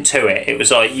nothing to it. It was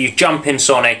like you jump in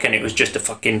Sonic and it was just a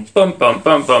fucking bump bump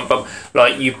bump bump bump.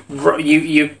 Like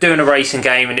you're doing a racing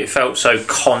game and it felt so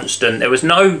constant. There was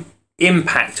no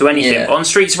impact to anything. Yeah. On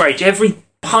Streets of Rage, every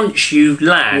punch you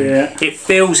land, it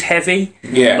feels heavy.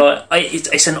 Yeah. Like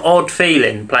it's an odd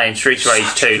feeling playing Streets of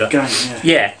Rage 2. Like,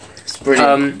 it's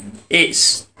brilliant.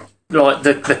 It's like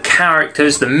the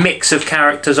characters, the mix of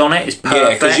characters on it is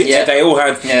perfect. Yeah, because they all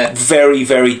had very,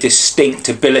 very distinct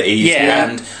abilities. Yeah.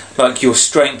 And like your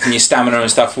strength and your stamina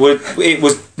and stuff, it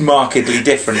was markedly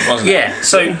different, wasn't it? Yeah.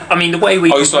 So I mean, the way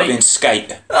we I used to like being Skate.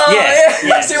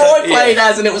 That's who I played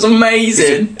as, and it was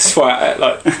amazing.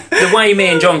 The way me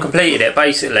and John completed it,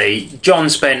 basically, John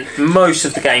spent most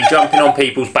of the game jumping on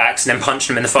people's backs and then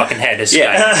punching them in the fucking head as Skate.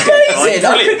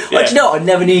 You know, I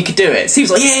never knew you could do it. Steve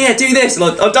was like, do this. And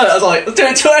I've done it. I was like, I'll do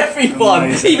it to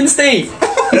everyone, even Steve.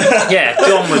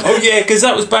 John was. Oh yeah, because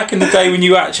that was back in the day when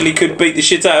you actually could beat the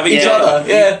shit out of each other.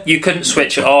 Yeah. You couldn't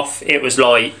switch it off. It was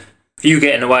like If you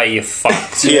get in the way, you're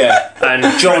fucked. Yeah. And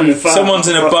John... Someone's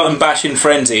in a button bashing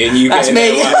frenzy and you That's get in me.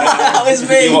 the way. That was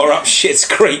me. You are up Shit's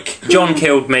Creek. John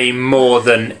killed me more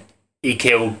than he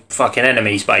killed fucking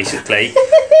enemies, basically.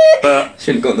 But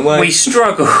shouldn't have got in the way. We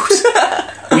struggled.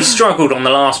 We struggled on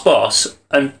the last boss,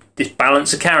 and this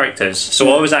balance of characters.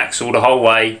 So I was Axel the whole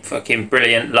way, fucking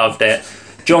brilliant, loved it.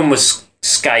 John was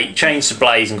Skate, changed to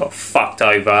Blaze and got fucked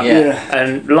over. Yeah.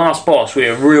 And last boss, we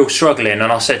were real struggling,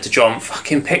 and I said to John,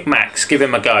 fucking pick Max, give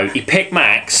him a go. He picked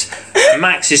Max, and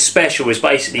Max's special was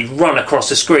basically run across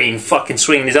the screen, fucking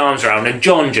swinging his arms around, and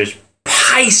John just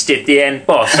pasted the end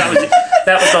boss.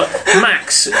 That was like,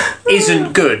 Max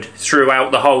isn't good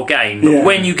throughout the whole game, but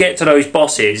when you get to those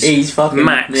bosses,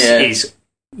 Max is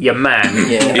your man.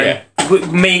 Yeah.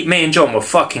 Me and John were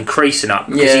fucking creasing up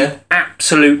because he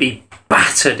absolutely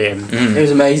battered him. It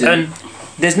was amazing. And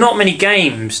there's not many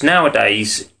games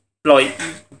nowadays like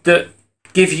that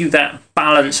give you that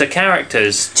balance of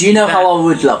characters. Do you know how I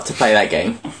would love to play that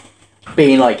game?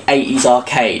 Being like 80s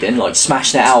arcade and like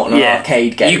smashing it out on an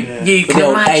arcade game. You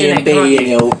can imagine A and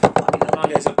B and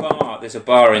There's a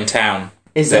bar in town.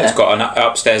 It's got an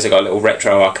upstairs. They've got a little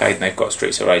retro arcade, and they've got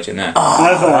Streets of Rage in there.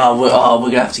 We're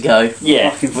gonna have to go.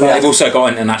 Yeah, they've also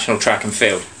got international track and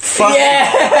field.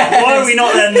 Yeah. Why are we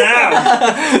not there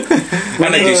now?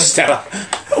 And they do Stella.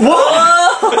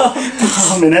 What?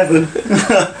 I'm in heaven.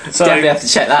 So we have to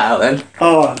check that out then.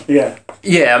 Oh yeah.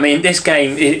 Yeah, I mean this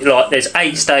game. There's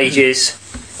 8 stages,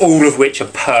 all of which are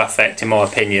perfect in my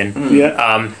opinion.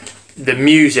 Yeah. The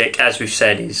music, as we've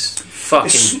said, is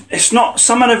fucking. It's not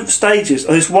some of the stages.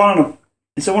 There's one on a.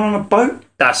 Is there one on a boat?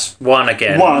 That's one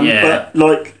again. But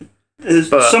like,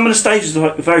 some of the stages are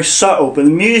like very subtle, but the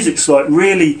music's like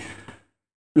really.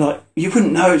 Like you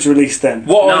wouldn't know it's released then.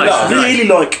 What I love, really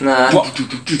like.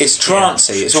 It's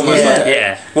trancey. It's almost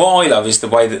like what I love is the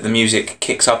way that the music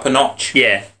kicks up a notch.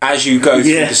 Yeah. As you go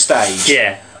through the stage.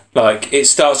 Yeah. Like it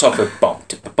starts off with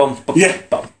bump, sort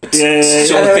of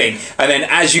thing, and then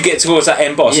as you get towards that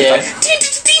end boss, it's like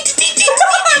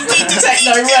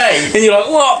Techno Ray, and you're like,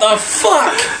 what the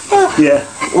fuck? Yeah.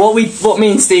 What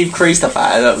me and Steve creased up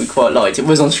at that we quite liked. It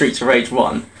was on Streets of Rage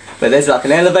 1. But there's like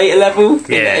an elevator level,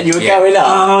 and you were going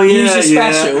up, use your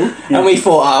special, and we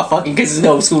thought, fucking, because it's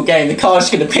an old school game, the car's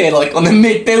going to appear like on the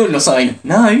mid building or something.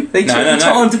 No, they took the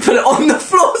time to put it on the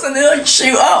floors and then like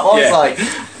shoot up. I was like,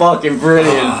 fucking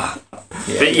brilliant. But what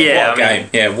a game!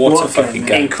 Yeah, what a fucking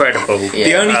game! Incredible. Yeah.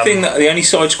 The only thing the only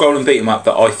side-scrolling beat 'em up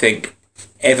that I think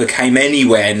ever came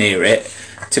anywhere near it,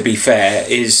 to be fair,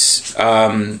 is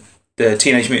the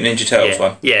Teenage Mutant Ninja Turtles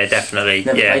one. Yeah, definitely.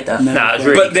 Never played that. No, it was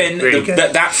really but then really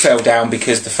that fell down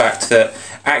because the fact that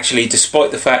actually, despite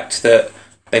the fact that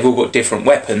they've all got different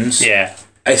weapons,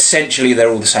 essentially they're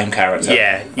all the same character.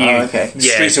 Yeah.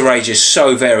 Streets of Rage is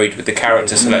so varied with the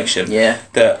character selection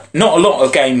that not a lot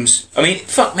of games. I mean,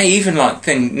 fuck me, even like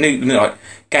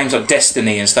games like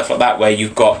Destiny and stuff like that, where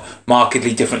you've got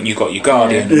markedly different. You've got your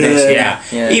Guardian and this and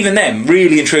that. Even them,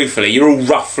 really and truthfully, you're all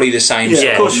roughly the same.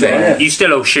 Yeah, of course you are. You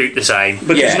still all shoot the same.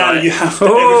 Because now you have to.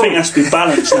 Everything has to be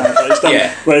balanced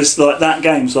nowadays. Whereas like that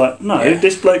game's like,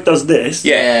 this bloke does this.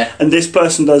 And this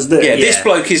person does this. This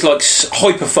bloke is like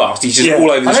hyper fast. He's just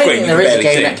all over the screen. I don't think there is a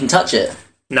game that can touch it.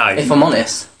 No, if I'm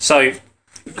honest. So,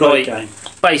 great game.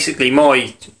 Basically,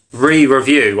 my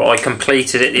re-review, I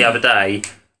completed it the other day.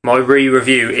 My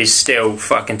re-review is still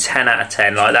fucking 10 out of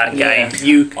 10. Like that game,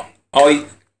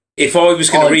 if I was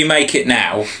going to remake it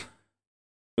now,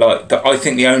 I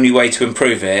think the only way to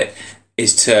improve it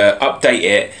is to update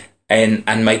it and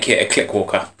make it a click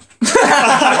walker.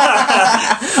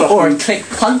 Or a click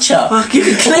puncher. You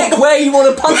can click where you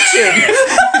want to punch him.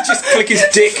 Just click his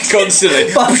dick constantly.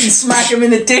 Fucking smack him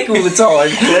in the dick all the time.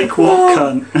 Click walk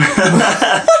cunt.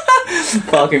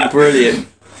 Fucking brilliant.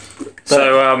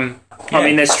 So, I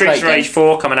mean, there's Streets of Rage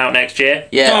 4 coming out next year.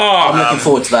 Yeah, I'm looking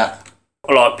forward to that.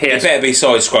 Like it better be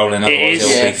side-scrolling, otherwise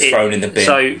it'll be thrown in the bin.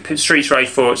 So, Streets of Rage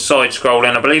 4 is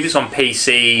side-scrolling. I believe it's on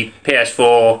PC,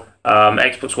 PS4,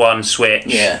 Xbox One, Switch.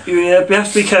 Yeah, you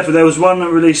have to be careful. There was one that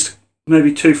released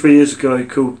maybe 2-3 years ago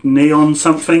called Neon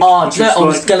something. Oh, do you know, I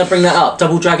was going to bring that up.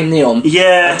 Double Dragon Neon.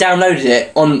 Yeah. I downloaded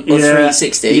it on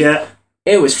 360. Yeah.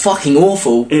 It was fucking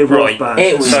awful. It was bad.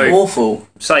 It was awful.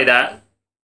 Say that.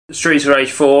 Streets of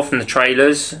Rage 4 from the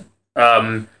trailers.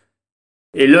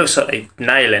 It looks like they're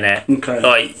nailing it. Okay.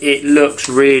 Like, it looks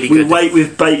really good. We wait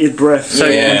with bated breath so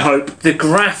and hope. The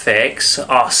graphics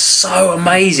are so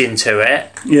amazing to it.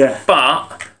 Yeah.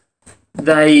 But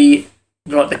they,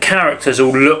 like, the characters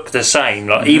all look the same.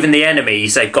 Like, even the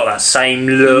enemies, they've got that same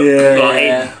look.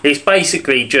 Yeah. It's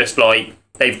basically just like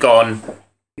they've gone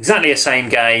exactly the same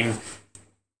game,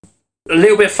 a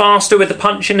little bit faster with the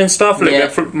punching and stuff, a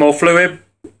little bit more fluid,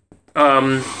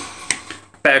 better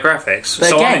graphics.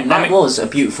 But again, that was a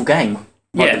beautiful game.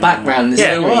 Like the background, the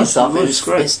scenery and stuff,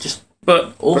 it's just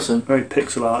awesome. Very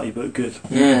pixel arty, but good.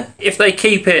 Yeah. If they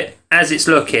keep it as it's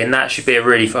looking, that should be a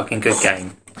really fucking good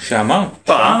game. Shamo.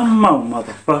 But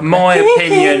motherfucker.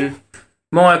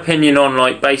 my opinion on,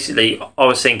 like, basically, I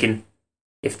was thinking,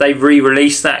 if they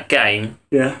re-release that game,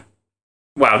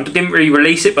 well, didn't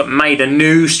re-release it, but made a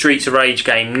new Streets of Rage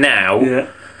game now,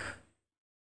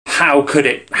 how could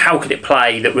it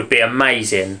play that would be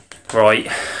amazing,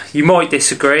 right? You might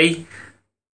disagree.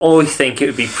 I think it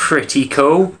would be pretty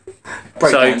cool.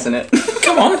 Breakdance in it.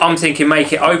 Come on. I'm thinking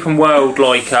make it open world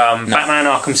like Batman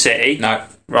Arkham City. No.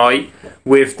 Right?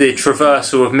 With the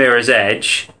traversal of Mirror's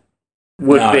Edge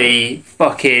would be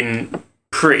fucking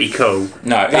pretty cool.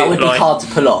 No. That would be hard to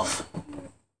pull off.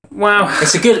 Well,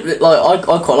 it's a good, like,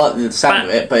 I quite like the sound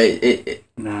of it, but it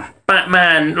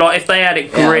Batman, like, if they had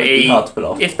it gritty, hard to pull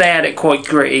off. If they had it quite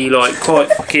gritty, like, quite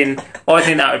fucking, I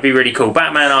think that would be really cool.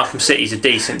 Batman Arkham City is a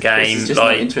decent game. Just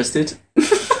like, not interested.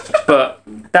 But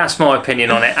that's my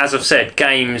opinion on it. As I've said,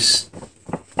 games,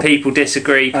 people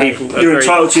disagree, people agree. You're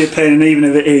entitled to your opinion, even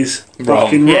if it is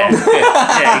fucking wrong. Yeah,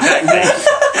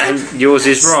 exactly. And yours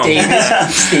is wrong.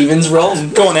 Steven's wrong.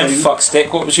 Go on then,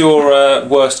 fuckstick. What was your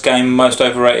worst game, most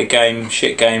overrated game,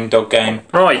 shit game, dog game?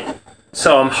 Right.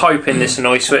 So I'm hoping this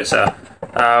annoys Switzer.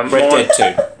 Red Dead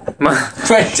 2.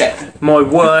 Red Dead. My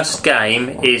worst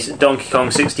game is Donkey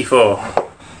Kong 64.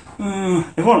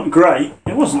 It wasn't great.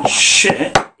 It wasn't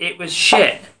shit. It was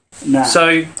shit. Nah.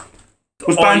 So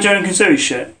was Banjo and Kazooie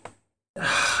shit?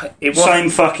 Same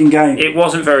fucking game. It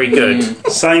wasn't very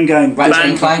good. Same game. Banjo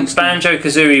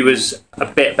Kazooie was a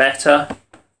bit better.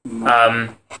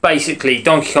 Basically,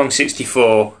 Donkey Kong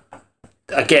 64.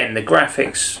 Again, the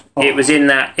graphics. It was in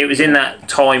that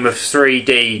time of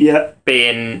 3D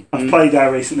being. I've played that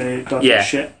recently. It does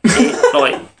shit.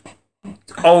 Like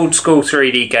old school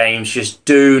 3D games just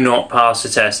do not pass the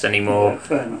test anymore.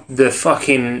 The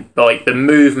fucking the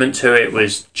movement to it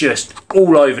was just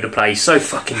all over the place. So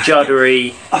fucking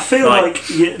juddery. I feel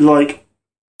like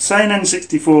saying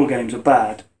N64 games are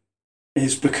bad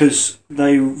is because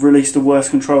they released the worst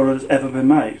controller that's ever been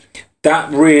made.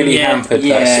 That really hampered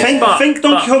that. Think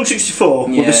Donkey Kong 64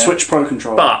 with the Switch Pro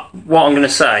controller. But what I'm going to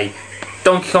say,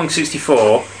 Donkey Kong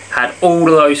 64 had all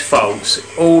of those faults,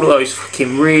 all of those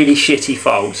fucking really shitty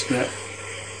faults. Yeah.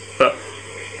 But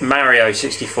Mario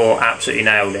 64 absolutely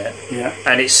nailed it. Yeah.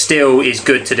 And it still is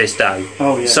good to this day.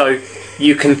 Oh yeah. So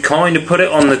you can kind of put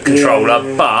it on the controller,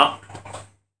 but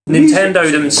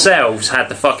Nintendo themselves had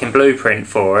the fucking blueprint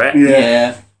for it.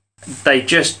 Yeah. They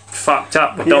just fucked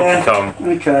up with Donkey Kong.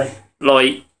 Okay.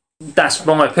 Like, that's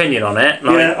my opinion on it.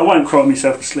 Like, I won't cry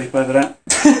myself to sleep over that.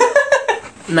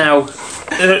 Now,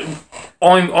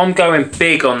 I'm going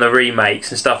big on the remakes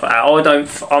and stuff like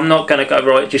that. I'm not going to go,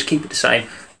 right, just keep it the same.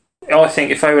 I think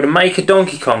if they were to make a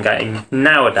Donkey Kong game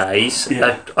nowadays,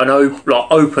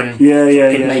 open...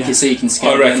 Make it so you can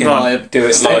scale do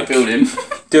it like building.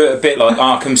 Do it a bit like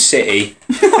Arkham City.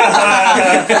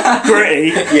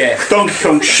 Gritty. Yeah. Donkey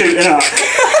Kong shooting up.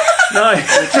 No,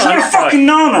 you're a fucking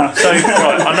nana. So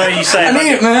I know you say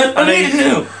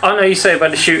I know you say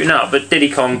about the shooting up, but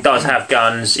Diddy Kong does have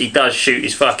guns. He does shoot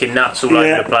his fucking nuts all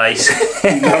over the place.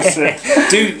 That's it.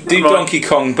 Do Donkey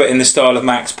Kong, but in the style of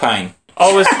Max Payne.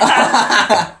 I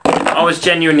was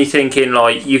genuinely thinking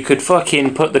you could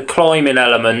fucking put the climbing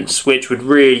elements, which would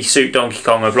really suit Donkey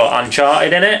Kong, of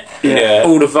Uncharted in it. Yeah.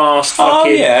 All the vast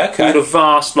fucking, all the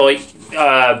vast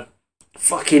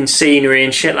fucking scenery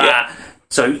and shit like that.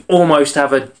 So almost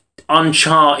have a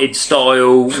Uncharted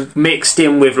style mixed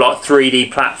in with 3D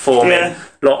platforming.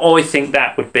 I think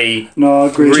that would be. No, I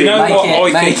agree. Do you know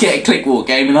make it a click walk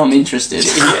game, and I'm interested.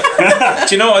 Do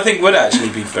you know what I think would actually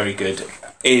be very good?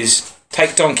 Is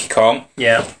take Donkey Kong.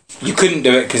 Yeah. You couldn't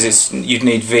do it because you'd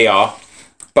need VR,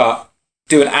 but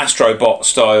do an Astrobot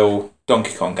style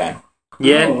Donkey Kong game.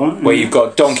 Yeah. Where you've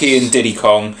got Donkey and Diddy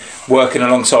Kong working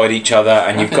alongside each other,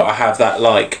 and you've got to have that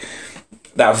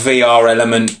that VR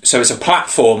element. So it's a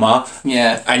platformer.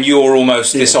 Yeah. And you're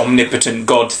almost this omnipotent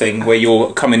god thing where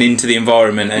you're coming into the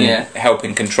environment and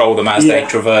helping control them as they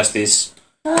traverse this.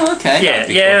 Oh, okay.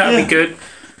 That'd be good.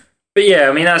 But yeah,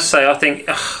 I mean, as I say, I think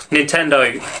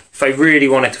Nintendo they really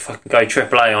wanted to fucking go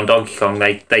AAA on Donkey Kong,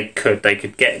 they could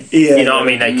get, you know what I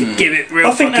mean? They could give it real.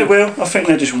 I think they will. I think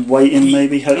they're just waiting,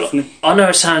 maybe, hopefully. I know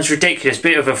it sounds ridiculous,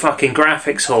 bit of a fucking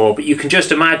graphics whore, but you can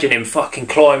just imagine him fucking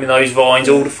climbing those vines,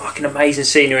 all the fucking amazing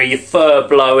scenery, your fur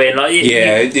blowing, like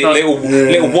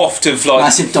little waft of like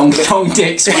massive Donkey Kong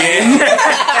dicks.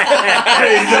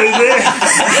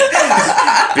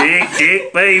 Big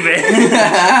dick, baby.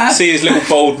 See his little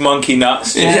bald monkey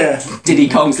nuts. Yeah. Diddy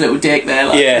Kong's little dick there.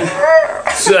 Like. Yeah.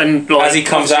 And like, as he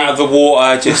comes out of the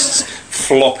water, just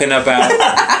flopping about.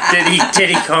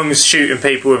 Diddy Kong's shooting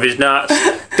people with his nuts.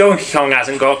 Donkey Kong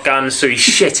hasn't got guns, so he's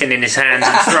shitting in his hands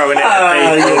and throwing it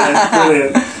at people. Yeah,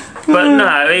 brilliant. But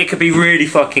no, it could be really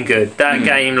fucking good. That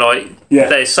game, like,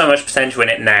 there's so much potential in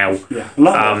it now. Yeah.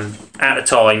 At the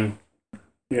time.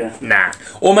 Yeah. Nah.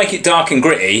 Or make it dark and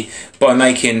gritty by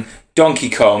making Donkey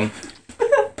Kong,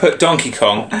 put Donkey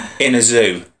Kong in a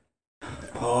zoo.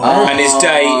 And his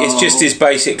day is just as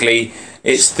basically,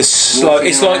 it's the slow,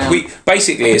 it's like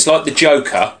it's like the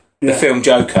Joker, the film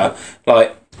Joker,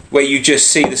 like, where you just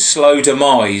see the slow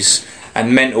demise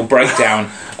and mental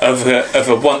breakdown of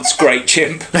a once great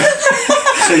chimp.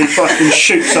 So he fucking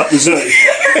shoots up the zoo,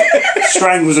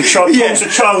 strangles a child, pulls a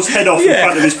child's head off in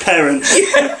front of his parents.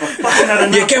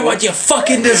 You get what you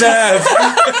fucking deserve.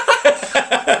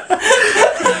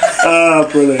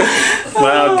 Brilliant.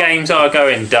 Well, games are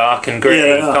going dark and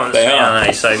gritty constantly, aren't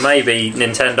they? So maybe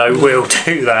Nintendo will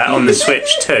do that on the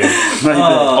Switch too.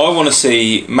 I want to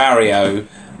see Mario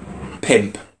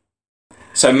pimp.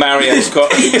 So Mario's got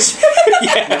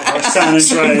San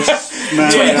Andreas.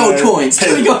 20 gold coins.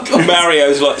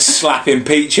 Mario's like slapping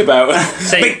Peach about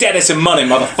Big Daddy some money,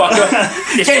 motherfucker.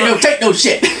 Take no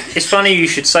shit. It's funny you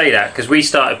should say that, because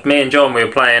me and John, we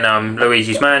were playing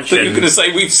Luigi's Mansion. So you're going to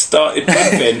say we've started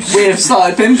pimping. We have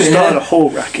started pimping. Started a whole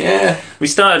racket. Yeah. We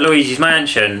started Luigi's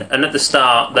Mansion, and at the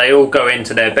start they all go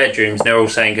into their bedrooms and they're all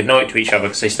saying goodnight to each other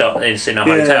because they start in a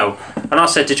hotel. And I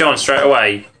said to John straight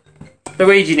away,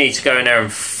 Luigi needs to go in there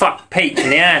and fuck Peach in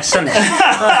the ass, doesn't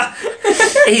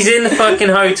he? He's in the fucking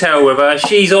hotel with her.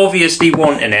 She's obviously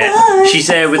wanting it. She's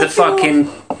there with the fucking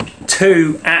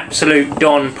two absolute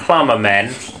Don Plumber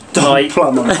men.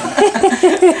 Plumber man.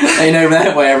 They know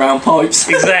their way around pipes.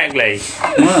 Exactly.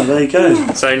 Well, there you go.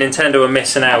 So Nintendo are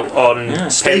missing out on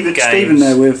Stephen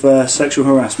there with sexual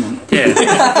harassment. Yeah.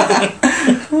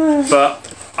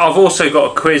 But I've also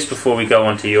got a quiz before we go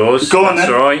on to yours. Go on then.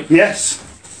 That's all right. Yes.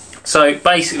 So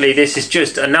basically, this is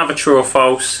just another true or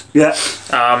false. Yeah.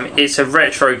 It's a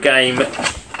retro game.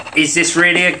 Is this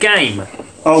really a game?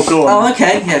 Oh, go on. Oh,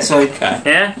 okay. Yeah. So. Okay.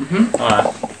 Yeah.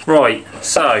 Mm-hmm. Right.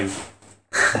 So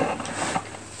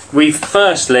we've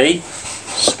firstly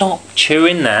stop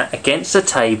chewing that against the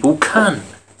table, cunt.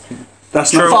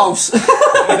 That's not false.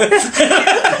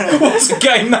 What's a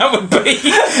game that would be?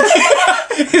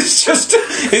 It's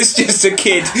just a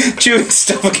kid chewing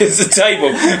stuff against the table,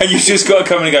 and you've just got to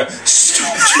come in and go,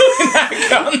 stop chewing that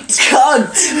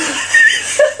cunt.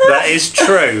 That is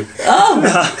true.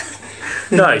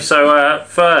 No, so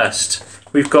first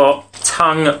we've got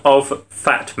Tongue of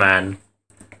Fat Man.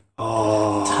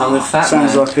 Oh, Tongue of Fat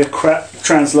sounds Man. like a crap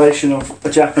translation of a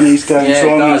Japanese game, Yeah, so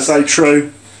I'm going to does. say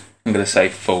true. I'm going to say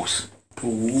false.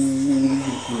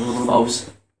 False.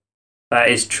 That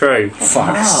is true.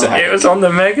 Fuck's sake. It was on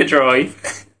the Mega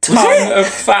Drive. Tongue of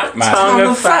Fat Man. Tongue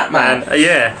of Fat Man.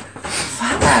 Yeah.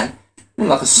 Fat Man.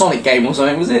 Like a Sonic game or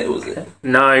something, was it?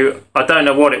 No, I don't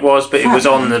know what it was, but it was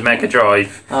on the Mega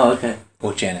Drive. Oh, okay.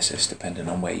 Or Genesis, depending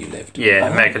on where you lived. Yeah,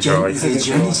 Mega Drive.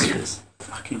 Genesis.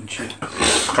 Fucking shit.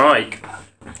 Right.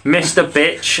 Mr.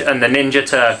 Bitch and the Ninja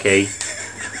Turkey.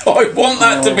 I want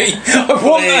that to be. I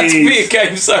want that to be a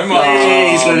game so much.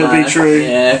 Please let it be true.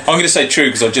 Yeah. I'm going to say true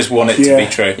because I just want it to be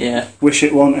true. Yeah. Wish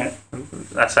it, want it.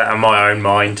 That's out of my own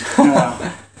mind.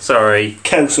 Oh. Sorry.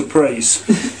 Quelle surprise.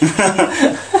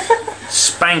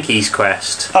 Spanky's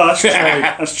Quest. Oh, that's true.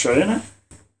 That's true, isn't it?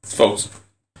 It's false.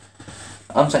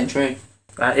 I'm saying true.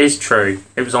 That is true.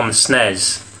 It was on the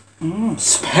SNES.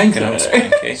 Spanky.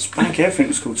 Spanky. Spanky, everything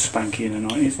was called Spanky in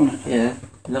the 90s, wasn't it? Yeah.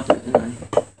 Loved it, didn't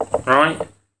I? Right.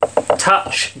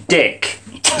 Touch Dick.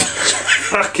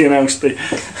 Fucking hell, Steve.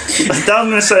 I'm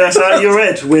going to say that's out of your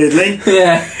head, weirdly.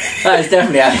 Yeah. That is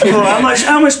definitely out of your Well,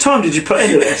 how much time did you put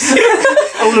into this?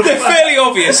 They're fairly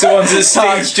obvious, the ones that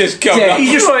Steve's just come up.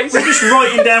 We're just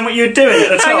writing down what you were doing at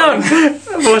the time. Hang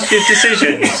on. What's your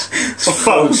decisions?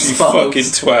 False. You fucking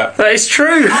twat. That is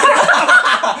true.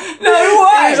 No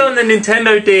way! It was on the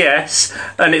Nintendo DS,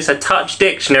 and it's a touch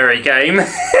dictionary game.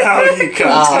 How you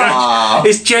can't.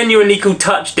 It's genuinely called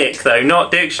Touch Dick, though,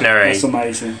 not dictionary. That's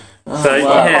amazing. So,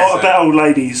 I bet old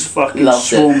ladies fucking Loved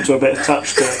swarmed to a bit of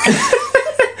touch dick.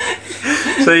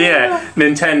 So yeah,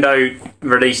 Nintendo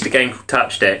released a game called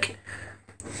Touch Stick.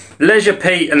 Leisure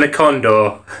Pete and the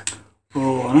Condor.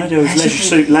 Oh, I know there was Leisure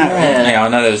Suit Larry. Yeah, I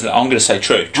know there was. I'm going to say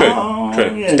true. True. Yeah,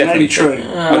 it's definitely true.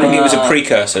 I think it was a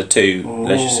precursor to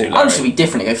Leisure Suit Larry. I'm just going to be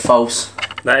different and go false.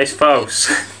 That is false.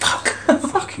 Fuck.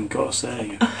 Fucking gotta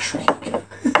say, you trick.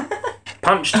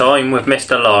 Punch Time with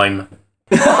Mr. Lime.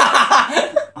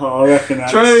 I reckon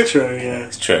that's true, yeah.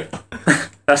 It's true.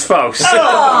 That's false.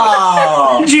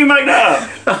 Oh! Did you make that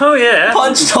up? Oh, yeah.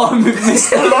 Punch Time with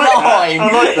Mr. Lime.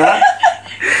 I like that.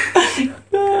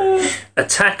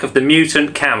 Attack of the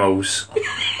Mutant Camels.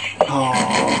 Oh,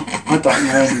 I don't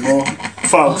know anymore.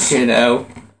 False. Fucking hell.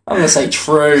 I'm going to say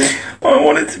true. I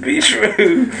want it to be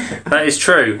true. That is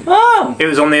true. Oh. It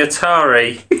was on the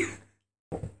Atari.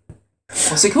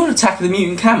 What's it called? Attack of the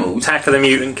Mutant Camels? Attack of the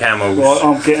Mutant Camels.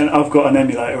 Well, I've got an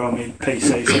emulator on my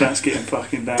PC, so that's getting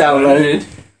fucking downloaded.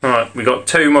 Alright, we got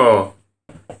 2 more.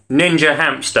 Ninja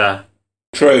Hamster.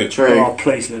 True. Oh,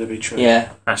 please let it be true.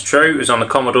 Yeah. That's true. It was on the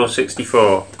Commodore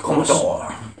 64.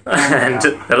 Commodore. And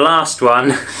the last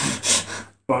one.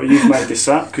 Well, you've made this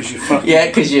up because you fucking... Yeah,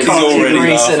 because you're already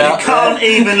greasing up. You can't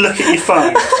even look at your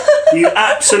phone. You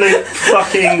absolute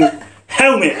fucking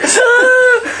helmet.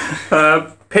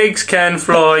 Pigs Can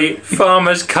Fly,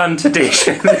 Farmer's Cunt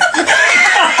Edition.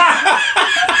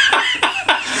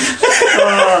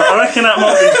 I reckon that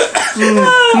might be...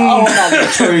 I want that to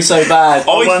be true so bad.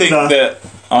 I think that...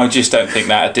 I just don't think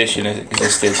that edition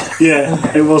existed.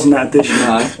 Yeah, it wasn't that edition.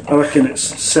 No. I reckon it's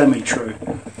semi-true.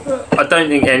 I don't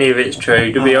think any of it's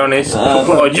true, to be honest.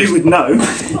 Well, you would know.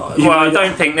 I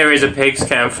don't think there is a Pigs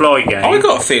Can Fly game. I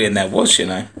got a feeling there was, you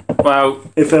know. Well,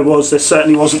 if there was, there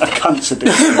certainly wasn't a cunts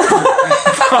edition.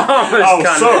 Farmer's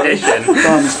Cunt Edition.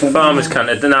 Farmer's Cunt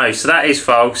Edition. No, so that is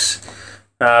false.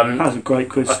 That was a great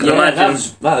quiz. I can imagine.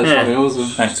 That was fucking awesome.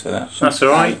 Thanks for that. That's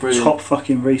alright. Top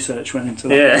fucking research went into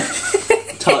that. Yeah.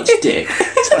 Touch dick.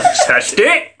 Touch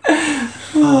dick.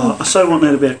 Oh, I so want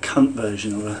there to be a cunt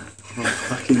version of a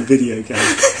fucking video game.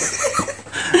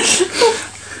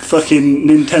 Fucking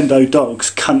Nintendo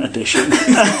Dogs Cunt Edition.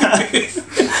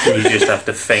 You just have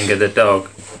to finger the dog.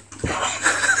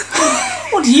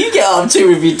 What do you get up to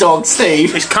with your dog,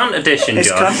 Steve? It's Cunt Edition, It's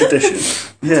John. Cunt Edition.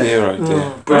 Yeah.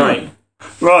 Dear.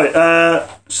 Right.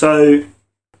 So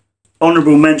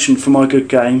honourable mention for my good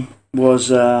game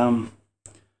was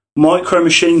Micro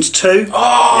Machines 2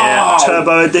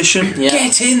 Turbo Edition. Yeah.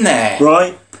 Get in there.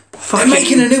 Right. They're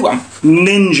making a new one.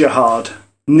 Ninja hard. Hard.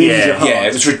 Yeah,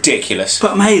 it was ridiculous.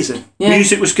 But amazing. Yeah.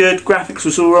 Music was good, graphics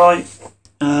was alright.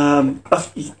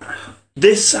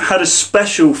 This had a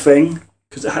special thing,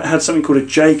 because it had something called a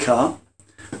J-Cart,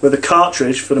 where the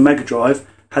cartridge for the Mega Drive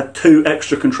had 2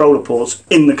 extra controller ports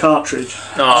in the cartridge.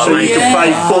 So you could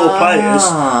play 4 players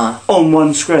on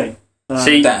one screen.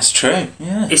 See, that's true.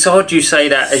 Yeah. It's odd you say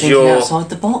that as Thinking your... outside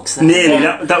the box then.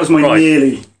 Nearly. That was my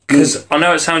nearly. Because I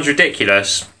know it sounds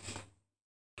ridiculous.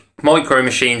 Micro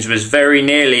Machines was very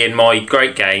nearly in my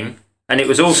great game, and it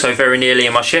was also very nearly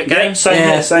in my shit game.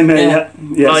 Same here.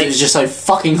 Yeah. Like, it's just so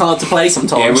fucking hard to play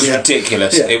sometimes. Yeah, it was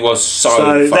ridiculous. Yeah. It was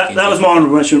so fucking that was my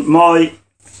honourable mention. My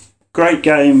great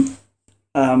game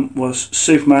was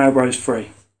Super Mario Bros. 3.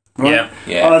 Right?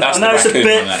 Yeah. I know it's a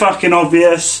bit fucking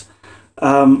obvious,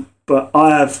 but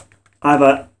I have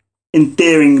an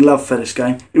endearing love for this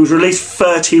game. It was released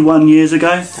 31 years ago.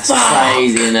 That's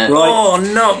crazy, isn't it? Right? Oh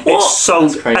no! What? It's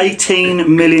sold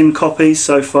 18 million copies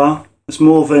so far. It's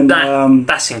more than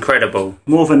that's incredible.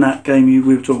 More than that game we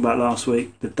were talking about last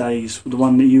week, The Days, the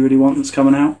one that you really want that's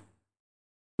coming out.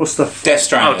 What's the Death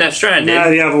Stranding? Oh, Death Stranding. No,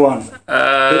 the other one.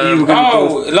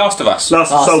 Last of Us.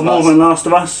 Sold more than Last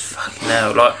of Us. Fucking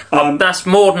hell! That's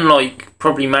more than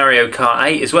probably Mario Kart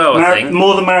 8 as well. I think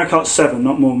more than Mario Kart 7,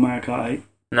 not more than Mario Kart 8.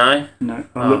 No,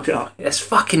 I looked it up. It's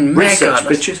fucking research,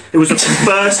 mega. Bitches. It was the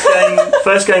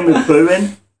first game with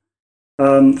booing.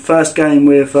 First game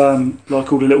with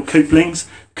like all the little Kooplings.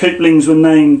 Kooplings were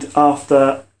named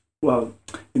after,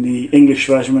 in the English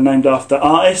version, were named after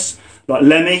artists like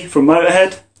Lemmy from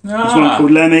Motorhead. There's one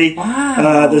called Lemmy.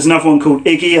 Wow. There's another one called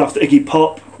Iggy after Iggy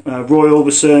Pop. Roy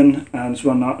Orbison, and there's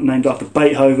one named after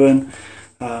Beethoven.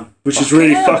 Which is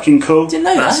really fucking cool. Didn't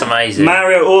know That's amazing.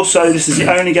 Mario also, this is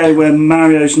the only game where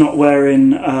Mario's not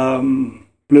wearing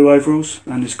blue overalls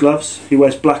and his gloves. He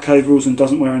wears black overalls and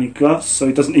doesn't wear any gloves, so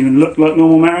he doesn't even look like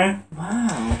normal Mario.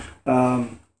 Wow.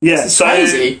 That's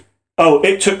crazy.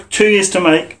 It took 2 years to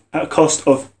make at a cost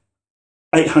of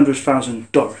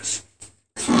 $800,000.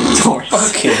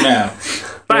 Fucking hell.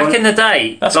 Back in the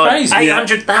day, that's crazy.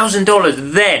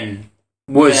 $800,000 then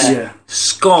was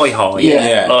sky high.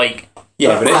 Yeah.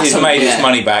 But he's made his yeah.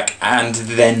 money back and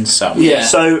then some. Yeah.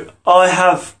 So I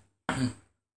have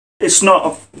it's not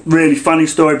a really funny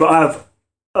story, but I have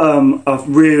a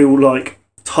real like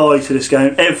tie to this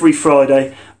game. Every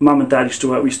Friday, Mum and Dad used to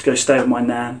work. We used to go stay with my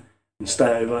nan and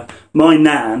stay over. My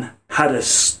nan had a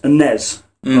NES,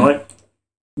 right,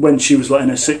 when she was like in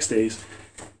her 60s.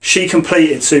 She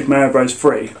completed Super Mario Bros.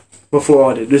 3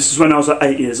 before I did. This is when I was like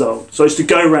 8 years old. So I used to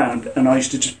go round and I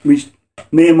used to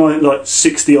me and my like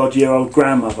 60-odd-year-old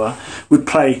grandmother would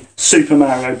play Super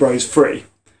Mario Bros. 3.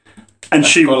 And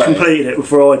she completed it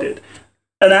before I did.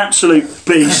 An absolute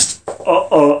beast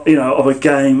of a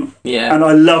game. Yeah. And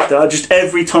I loved it.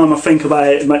 Every time I think about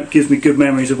it, it gives me good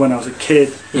memories of when I was a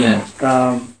kid. Yeah.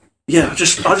 I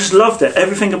just loved it.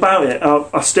 Everything about it.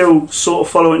 I still sort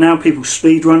of follow it now. People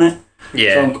speedrun it.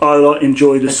 Yeah. So I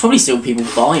enjoy this. There's probably still people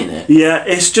buying it. Yeah,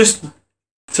 it's just,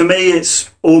 to me, it's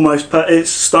almost, it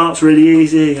starts really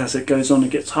easy. As it goes on, it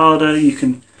gets harder.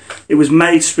 It was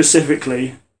made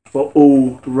specifically for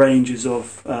all ranges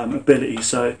of ability.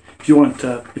 So if you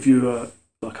were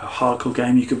like a hardcore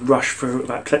game, you could rush through it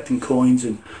without collecting coins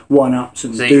and one-ups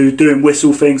and doing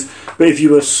whistle things. But if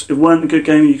it weren't a good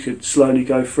game, you could slowly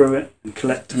go through it and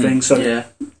collect things. So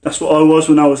that's what I was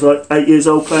when I was like 8 years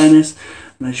old playing this.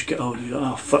 And as you get older, you're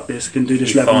like, oh, fuck this, I can do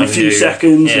this level in a few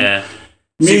seconds. Yeah.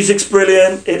 Music's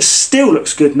brilliant. It still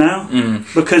looks good now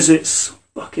because it's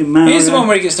fucking Mario. Here's the one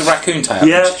where he gets the raccoon tail.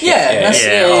 Raccoon.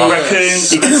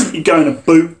 You go in a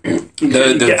boot.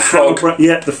 The frog.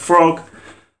 The frog.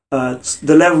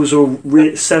 The levels are all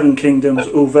 7 kingdoms,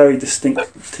 all very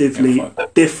distinctively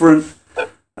different.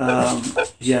 I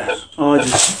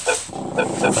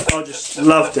just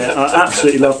loved it. I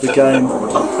absolutely loved the game.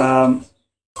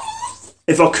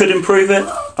 If I could improve it,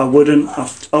 I wouldn't. I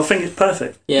think it's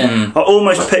perfect. Yeah. I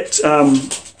almost picked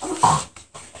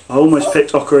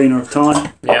Ocarina of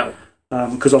Time. Yeah.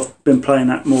 Because I've been playing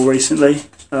that more recently.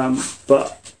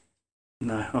 But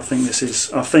no, I think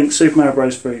Super Mario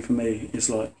Bros. 3 for me is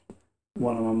like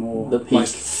one of my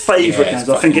most favourite games.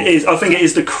 I think it is. I think it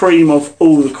is the cream of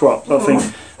all the crop. I think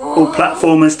all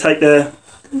platformers take their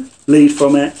lead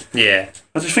from it. Yeah.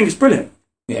 I just think it's brilliant.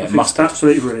 Yeah, it's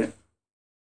absolutely brilliant.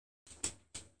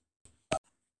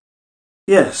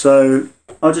 Yeah, so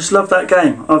I just love that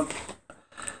game. I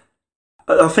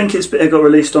think it got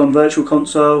released on Virtual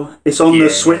Console. It's on the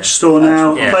Switch store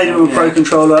now. I played it with a Pro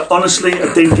Controller. Honestly,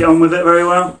 I didn't get on with it very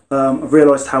well. I've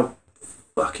realised how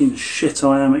fucking shit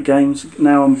I am at games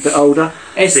now I'm a bit older.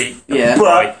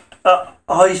 But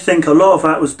I think a lot of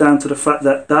that was down to the fact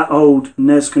that old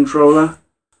NES controller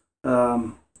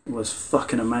was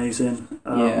fucking amazing.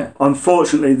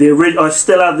 Unfortunately, I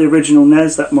still have the original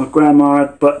NES that my grandma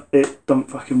had, but it don't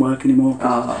fucking work anymore.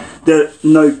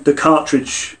 The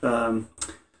cartridge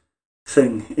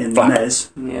thing in the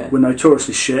NES were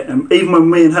notoriously shit, and even when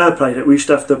me and her played it, we used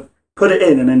to have to put it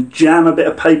in and then jam a bit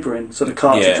of paper in so the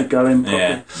cartridge would go in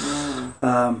properly.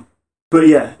 But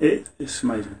yeah, it's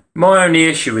amazing. My only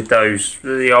issue with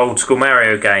the old school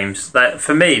Mario games, that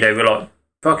for me they were like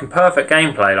fucking perfect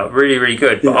gameplay, like really, really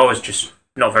good, but I was just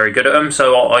not very good at them.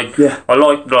 So I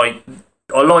liked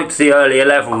the earlier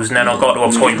levels, and then I got to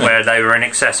a point where they were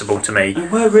inaccessible to me. They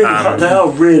were really hard. They are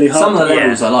really hard. Some of the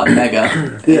levels are like mega.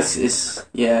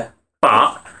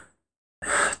 But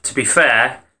to be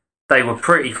fair, they were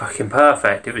pretty fucking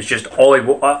perfect. It was just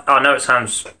I know it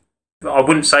sounds. I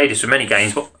wouldn't say this with many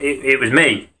games, but it was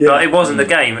me. Like, it wasn't the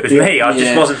game, it was me. I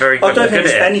just wasn't very good at it. I don't think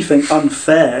there's anything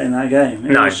unfair in that game.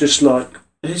 It was just like,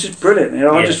 it's just brilliant.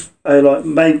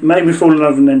 Made me fall in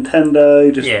love with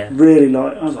Nintendo. Really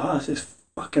like, I was like, this is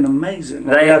fucking amazing.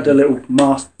 We had a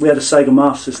Sega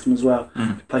Master System as well.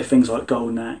 To play things like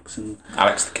Golden Axe and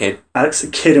Alex the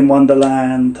Kid in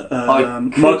Wonderland.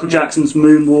 Michael Jackson's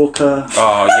Moonwalker.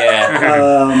 Oh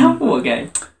yeah. What a game.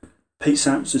 Pete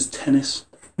Sampson's Tennis.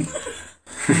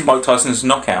 Mike Tyson's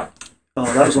Knockout. Oh,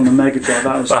 that was on the Mega Drive.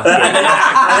 That was. And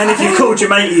then if you called your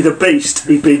matey the Beast,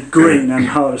 he'd be green and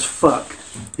hard as fuck.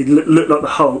 He'd look like the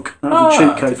Hulk. That was a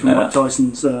cheat code from Mike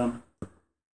Tyson's. That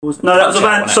was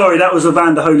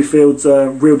Evander Holyfield's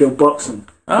Real Deal Boxing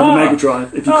on the Mega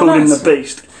Drive. If you called him the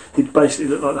Beast, he'd basically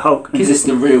look like the Hulk. Because it's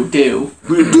the real deal.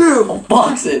 Real deal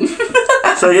boxing.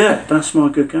 So yeah, that's my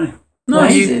good game.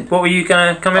 Nice. What were you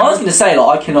going to come in? I was going to say,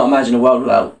 I cannot imagine a world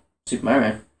without Super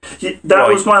Mario. Yeah, that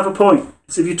was my other point.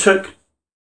 So if you took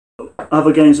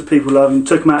other games that people love and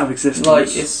took them out of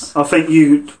existence, I think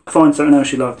you'd find something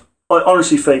else you loved. I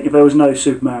honestly think if there was no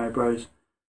Super Mario Bros.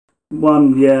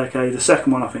 1, the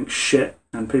second one I think shit,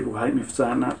 and people hate me for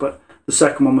saying that, but the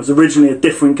second one was originally a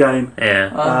different game.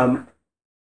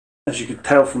 As you could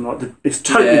tell from it's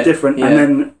totally different, and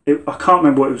then I can't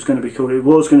remember what it was going to be called. It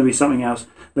was going to be something else,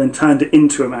 then turned it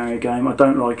into a Mario game. I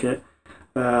don't like it.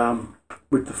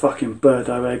 with the fucking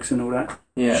Birdo eggs and all that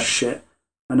shit.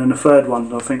 And then the third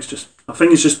one, I think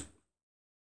it's just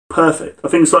perfect. I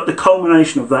think it's like the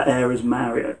culmination of that era's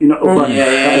Mario. You know,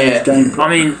 gameplay. I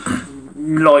mean,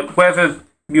 like, whether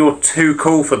you're too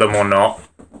cool for them or not,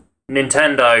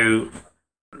 Nintendo,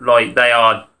 like, they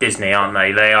are Disney, aren't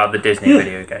they? They are the Disney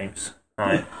video games.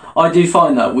 Right. I do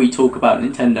find that we talk about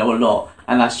Nintendo a lot,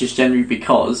 and that's just generally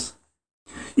because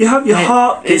you have your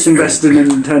heart gets invested in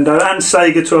Nintendo and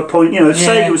Sega to a point. You know,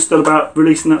 Sega was still about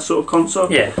releasing that sort of console.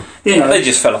 Yeah, you know, they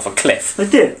just fell off a cliff. They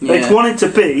did. Yeah. They wanted to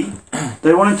be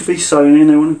Sony, and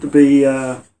they wanted to be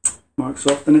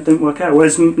Microsoft, and it didn't work out.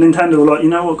 Whereas Nintendo were like, you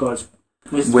know what, guys,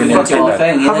 we're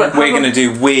going to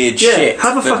do weird shit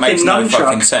that makes no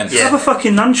fucking sense. Have a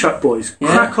fucking nunchuck, boys.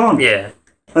 Crack on. Yeah.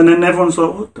 And then everyone's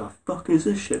like, what the fuck is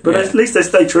this shit? But at least they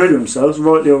stay true to themselves,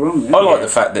 rightly or wrongly. I like the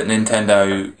fact that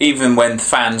Nintendo, even when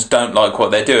fans don't like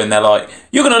what they're doing, they're like,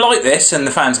 you're going to like this, and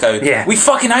the fans go, we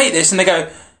fucking hate this, and they go,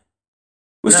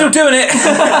 we're still doing it.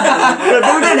 We're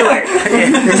doing it anyway.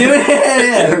 Doing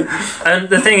it, And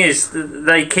the thing is,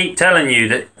 they keep telling you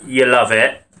that you love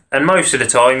it, and most of the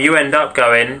time you end up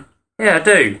going, yeah, I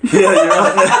do. Yeah, you're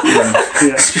right.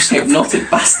 It's just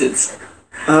hypnotic bastards.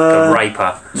 A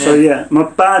raper. So my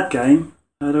bad game.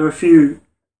 There were a few.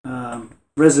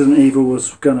 Resident Evil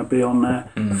was going to be on there.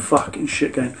 Fucking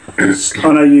shit game.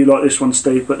 I know you like this one,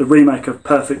 Steve, but the remake of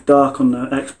Perfect Dark on the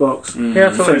Xbox. Yeah,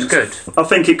 I thought it was good. I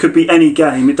think it could be any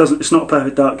game. It's not a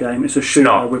Perfect Dark game. It's a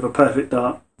shooter with a Perfect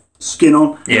Dark skin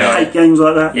on. Yeah. I hate games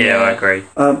like that. Yeah, I agree.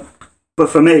 But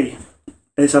for me,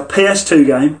 it's a PS2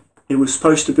 game. It was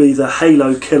supposed to be the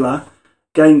Halo killer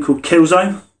game called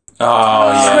Killzone.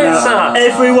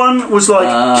 Everyone was like,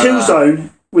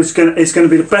 Killzone is going to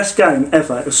be the best game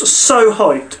ever. It was so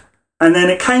hyped, and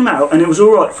then it came out and it was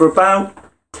all right for about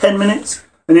 10 minutes,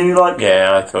 and then you're like,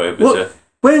 I thought it was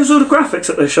where was all the graphics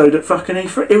that they showed at fucking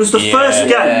E3? It was the first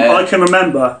game I can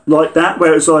remember like that,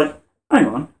 where it was like, hang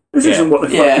on, this isn't what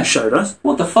they fucking showed us.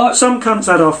 What the fuck? Some cunts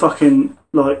had our fucking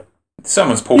like.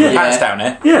 Someone's pulled their pants down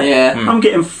here. Yeah. I'm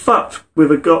getting fucked by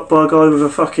a guy with a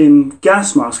fucking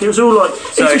gas mask. It was all like,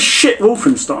 it's a shit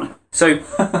Wolfenstein. So,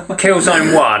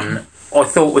 Killzone 1, I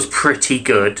thought was pretty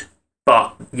good,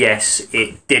 but yes,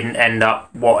 it didn't end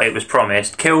up what it was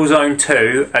promised. Killzone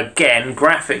 2, again,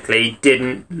 graphically,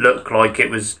 didn't look like it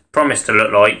was promised to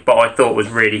look like, but I thought was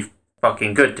really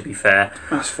fucking good, to be fair.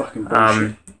 That's fucking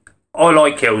bullshit. I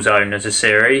like Killzone as a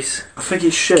series. I think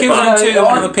it's shit. Killzone 2, the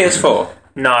one on the PS4?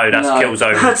 No, that's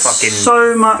Killzone had fucking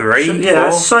so much, 3, it 4?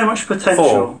 has so much potential.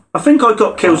 4. I think I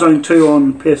got Killzone 2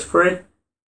 on PS3.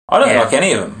 I don't like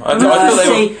any of them. I thought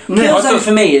Killzone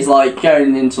for me is like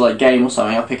going into like game or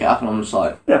something. I pick it up and I'm just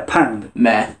like, pound.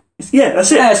 Meh. That's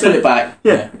it. Let's put it back.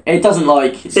 Yeah. It doesn't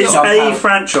like. It's a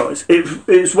franchise.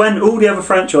 It's when all the other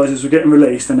franchises were getting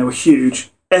released and they were huge.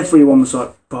 Everyone was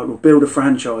like, right, we'll build a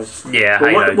franchise. Yeah,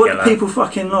 but what do people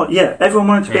fucking like? Yeah, everyone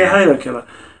wanted to be a Halo killer.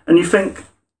 And you think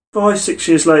 5-6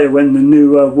 years later, when the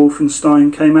new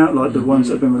Wolfenstein came out, like the ones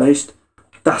that have been released,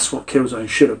 that's what Killzone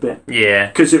should have been. Yeah.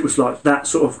 Because it was like that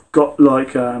sort of got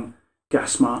like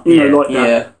gas mask,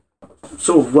 that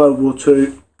sort of World War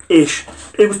II-ish.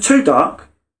 It was too dark.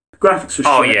 The graphics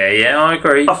were shit. I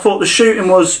agree. I thought the shooting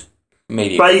was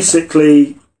medium,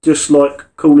 basically just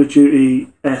like Call of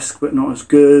Duty-esque, but not as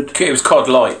good. It was COD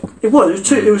Light. It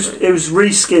was. It was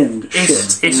reskinned.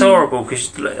 It's horrible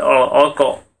because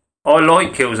I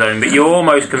like Killzone, but you're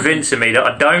almost convincing me that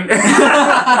I don't.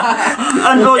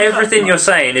 And like, everything you're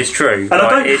saying is true. And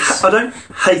I don't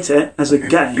hate it as a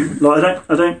game. Like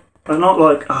I'm not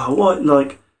like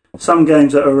like some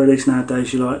games that are released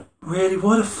nowadays. You're like, really?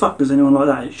 Why the fuck does anyone like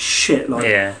that? It's shit. Like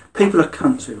people are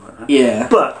cunts who like that. Yeah.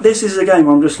 But this is a game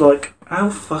where I'm just like, how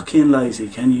fucking lazy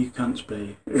can you cunts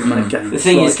be in that game? The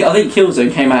thing is, I think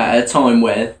Killzone came out at a time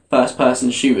where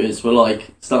first-person shooters were like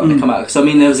starting to come out. Because I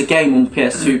mean, there was a game on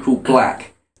PS2 called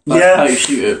Black, first-person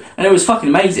shooter, and it was fucking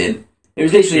amazing. It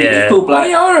was literally it was called Black.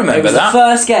 Yeah, I remember it was that. The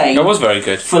first game. It was very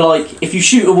good. For like, if you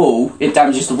shoot a wall, it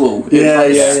damages the wall. It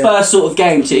was the first sort of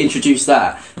game to introduce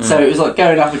that. So it was like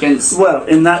going up against. Well,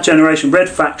 in that generation, Red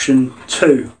Faction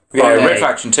 2. Yeah, Red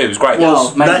Faction 2 was great. We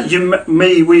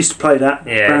used to play that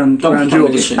around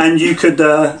yours, and you could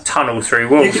tunnel through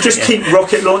walls. You could just keep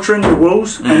rocket launchering the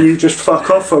walls, and you just fuck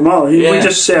off for a mile. We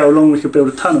just see how long we could build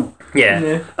a tunnel.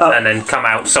 And then come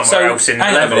out somewhere else in the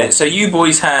level. Hang on a minute. So you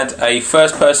boys had a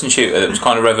first-person shooter that was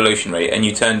kind of revolutionary, and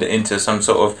you turned it into some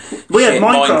sort of we had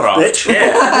Minecraft. Bitch.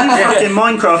 Fucking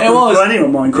Minecraft. It was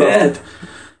anyone Minecraft.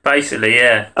 Basically,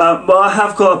 but I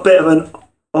have got a bit of an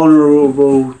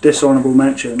dishonourable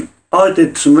mention. I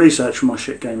did some research for my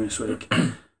shit game this week.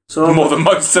 So more than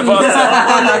most of us.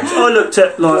 I looked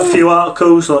at like a few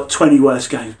articles, like 20 worst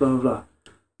games, blah blah blah.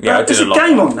 Yeah, I did there's a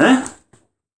game on there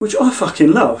which I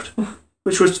fucking loved,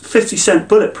 which was 50 Cent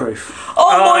Bulletproof.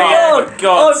 Oh my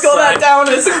god! I've got that down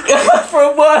as for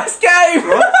a worst game.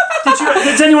 Right?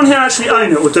 Did anyone here actually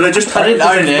own it, or did they just? I didn't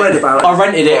own it. Read about it. I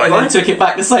rented it and then took it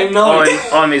back the same night.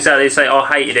 I'm exactly the same. I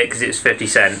hated it because it's 50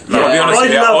 Cent. Like, I'll be honest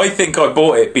with you, I think I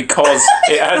bought it because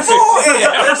it had 50 Cent.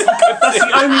 That's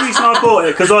the only reason I bought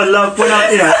it, because I love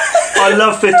I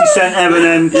love 50 Cent,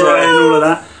 Eminem, Dre, and all of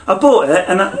that. I bought it,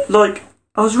 and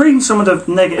I was reading some of the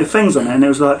negative things on it, and it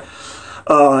was like,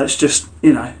 oh, it's just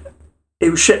it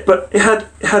was shit, but it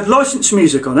had licensed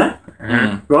music on it,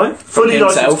 right? Fully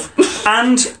licensed,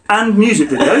 and music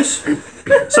videos.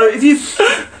 So if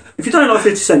you don't like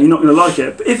 50 Cent, you're not going to like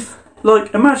it.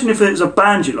 But imagine if it was a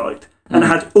band you liked and it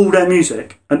had all their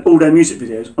music and all their music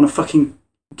videos on a fucking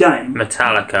game.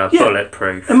 Metallica,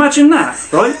 Bulletproof. Imagine that,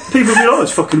 right? People would be like, oh,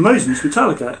 it's fucking amazing, it's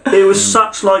Metallica. It was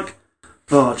such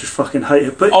I just fucking hate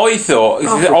it. But I thought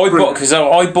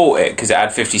I bought it because it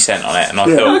had 50 Cent on it, and I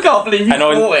thought I can't believe you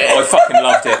bought it. I fucking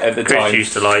loved it at the Chris time.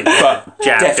 used to like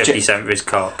jam 50 Cent with his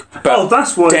cock. But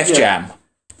that's what Def Jam.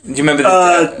 Do you remember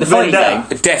the fighting game?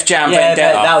 Def Jam Yeah,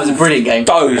 Vendetta. that was a brilliant game.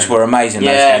 Those were amazing.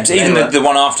 Those games. Even the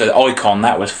one after Icon,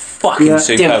 that was fucking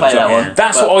superb. Didn't play that one.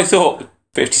 That's what I thought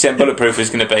 50 Cent Bulletproof was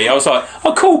going to be. I was like,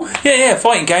 oh cool, yeah,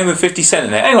 fighting game with 50 Cent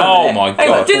in it. Oh my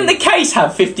god! Didn't the case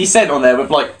have 50 Cent on there with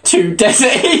like 2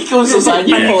 Desert Eagles or something?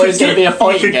 You thought it was going to be a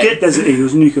fighting game. You could get Desert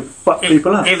Eagles and you could fuck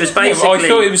people up. It was basically. I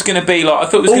thought it was going to be like. I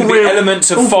thought it was going to be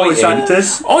elements of fighting.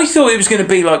 I thought it was going to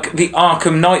be like the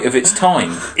Arkham Knight of its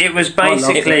time. It was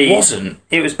basically. It wasn't.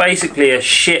 It was basically a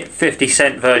shit 50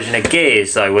 Cent version of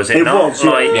Gears, though, was it not? Was,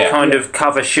 kind of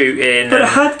cover shooting. But it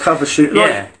had cover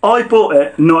shooting. I bought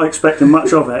it not expecting much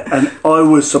of it, and I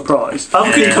was surprised.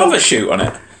 You could cover shoot on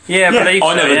it. Yeah,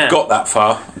 I never got that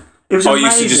far. It was amazing.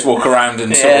 Used to just walk around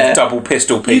and sort of double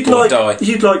pistol people and die.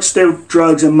 You'd steal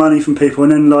drugs and money from people,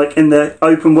 and then in the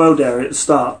open world area at the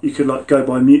start, you could go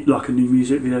buy a new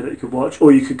music video that you could watch,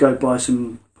 or you could go buy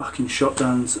some fucking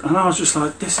shotguns. And I was just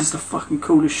like, this is the fucking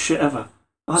coolest shit ever.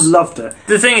 I loved it.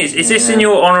 The thing is this in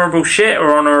your honourable shit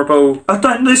or honourable? I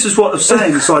don't. This is what I'm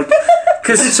saying. It's like,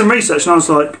 because I did some research and I was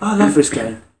like, I love this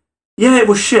game. Yeah, it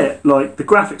was shit. Like, the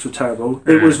graphics were terrible.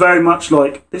 It was very much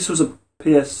like, this was a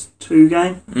PS2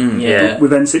 game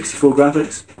with N64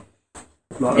 graphics.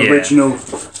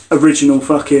 Original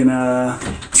fucking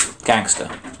gangster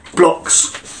block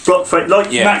face,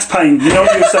 Max Payne. You know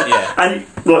what you're saying? And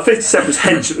 50 Cent was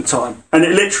hench at the time, and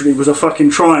it literally was a fucking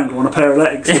triangle on a pair of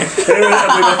legs. With a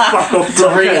fuck off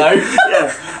block.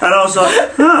 Yeah, and I was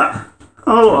like,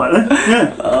 all right then.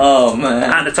 Yeah. Oh man.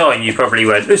 At the time, you probably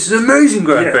went, "This is amazing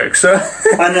graphics."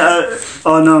 And I've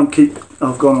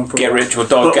gone on for Get Rich or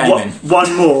Die Gaming.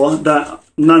 One more that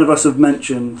none of us have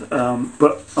mentioned,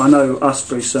 but I know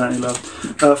Usbury certainly loved.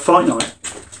 Fight Night.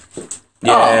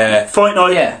 Yeah. Fight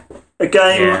Night. Yeah. A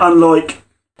game unlike.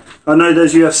 I know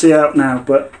there's UFC out now,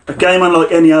 but a game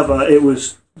unlike any other. It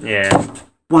was. Yeah.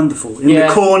 Wonderful in the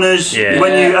corners.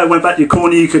 When you went back to your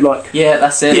corner, you could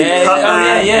that's it.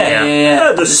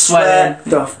 The sweat,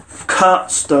 the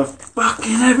cuts, the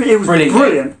fucking everything. It was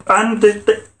brilliant. And they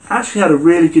actually had a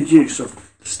really good use of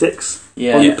sticks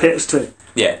on the pits too.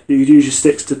 Yeah, you could use your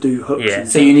sticks to do hooks. Yeah.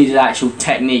 So you needed actual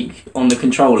technique on the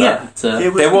controller. Yeah.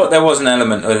 There was an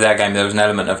element of that game. There was an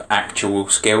element of actual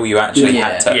skill. You actually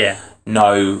had to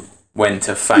know when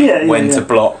to feint, when to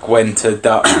block, when to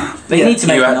duck. They need to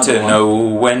make you had to know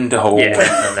when to hold.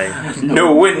 Yeah,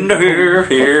 know when to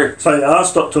here. So I'll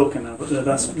stop talking now. But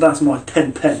that's my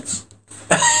 10 pence.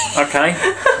 Okay.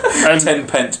 10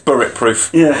 pence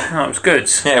bulletproof. Yeah. That was good.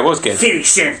 Yeah, it was good. 50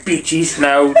 cent bitches.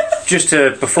 Now, just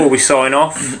before we sign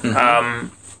off,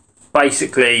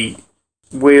 basically,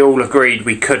 we all agreed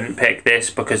we couldn't pick this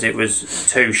because it was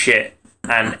too shit.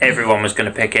 And everyone was going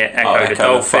to pick it. Echo the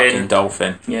Dolphin. Fucking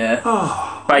Dolphin. Yeah.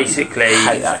 Basically,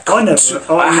 I hate that.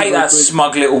 I hate that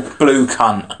smug little blue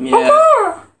cunt.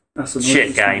 Yeah. That's a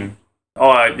shit game.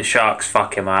 I hope the Sharks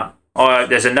fuck him up.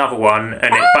 There's another one,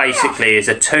 and it basically is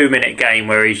a 2-minute game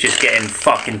where he's just getting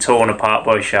fucking torn apart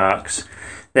by sharks.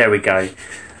 There we go.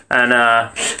 And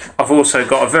I've also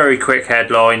got a very quick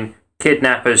headline.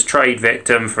 Kidnappers trade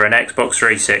victim for an Xbox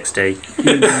 360.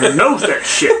 You know that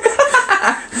shit.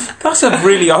 That's a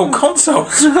really old console.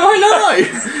 I know.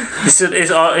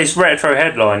 It's retro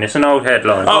headline. It's an old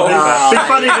headline. It'd be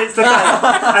funny if it's the game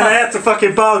and they have to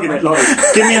fucking bargain it.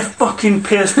 Give me a fucking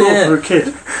PS4 for a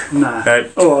kid. Nah.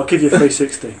 I'll give you a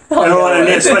 360.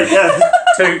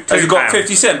 Have you got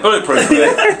 50 cent bulletproof for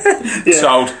it?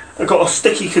 Sold. I've got a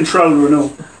sticky controller and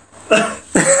all.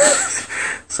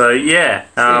 So yeah,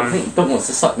 I think Dawn wants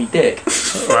to suck me dick.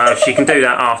 Well, she can do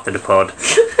that after the pod.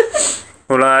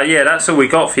 Well, yeah, that's all we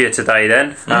got for you today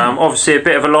then. Obviously a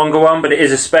bit of a longer one, but it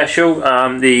is a special.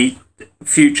 The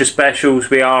future specials,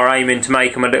 we are aiming to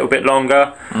make them a little bit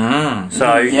longer.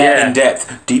 So yeah. In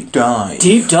depth, deep dive.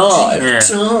 Yeah.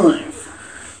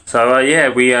 So yeah,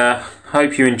 we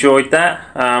hope you enjoyed that.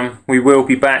 We will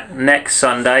be back next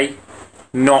Sunday.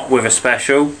 Not with a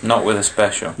special.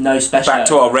 No special. Back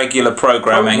to our regular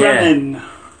programming. Yeah.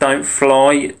 Don't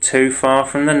fly too far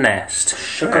from the nest.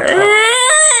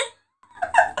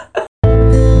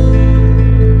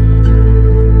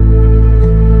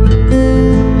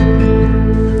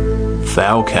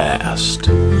 Foulcast.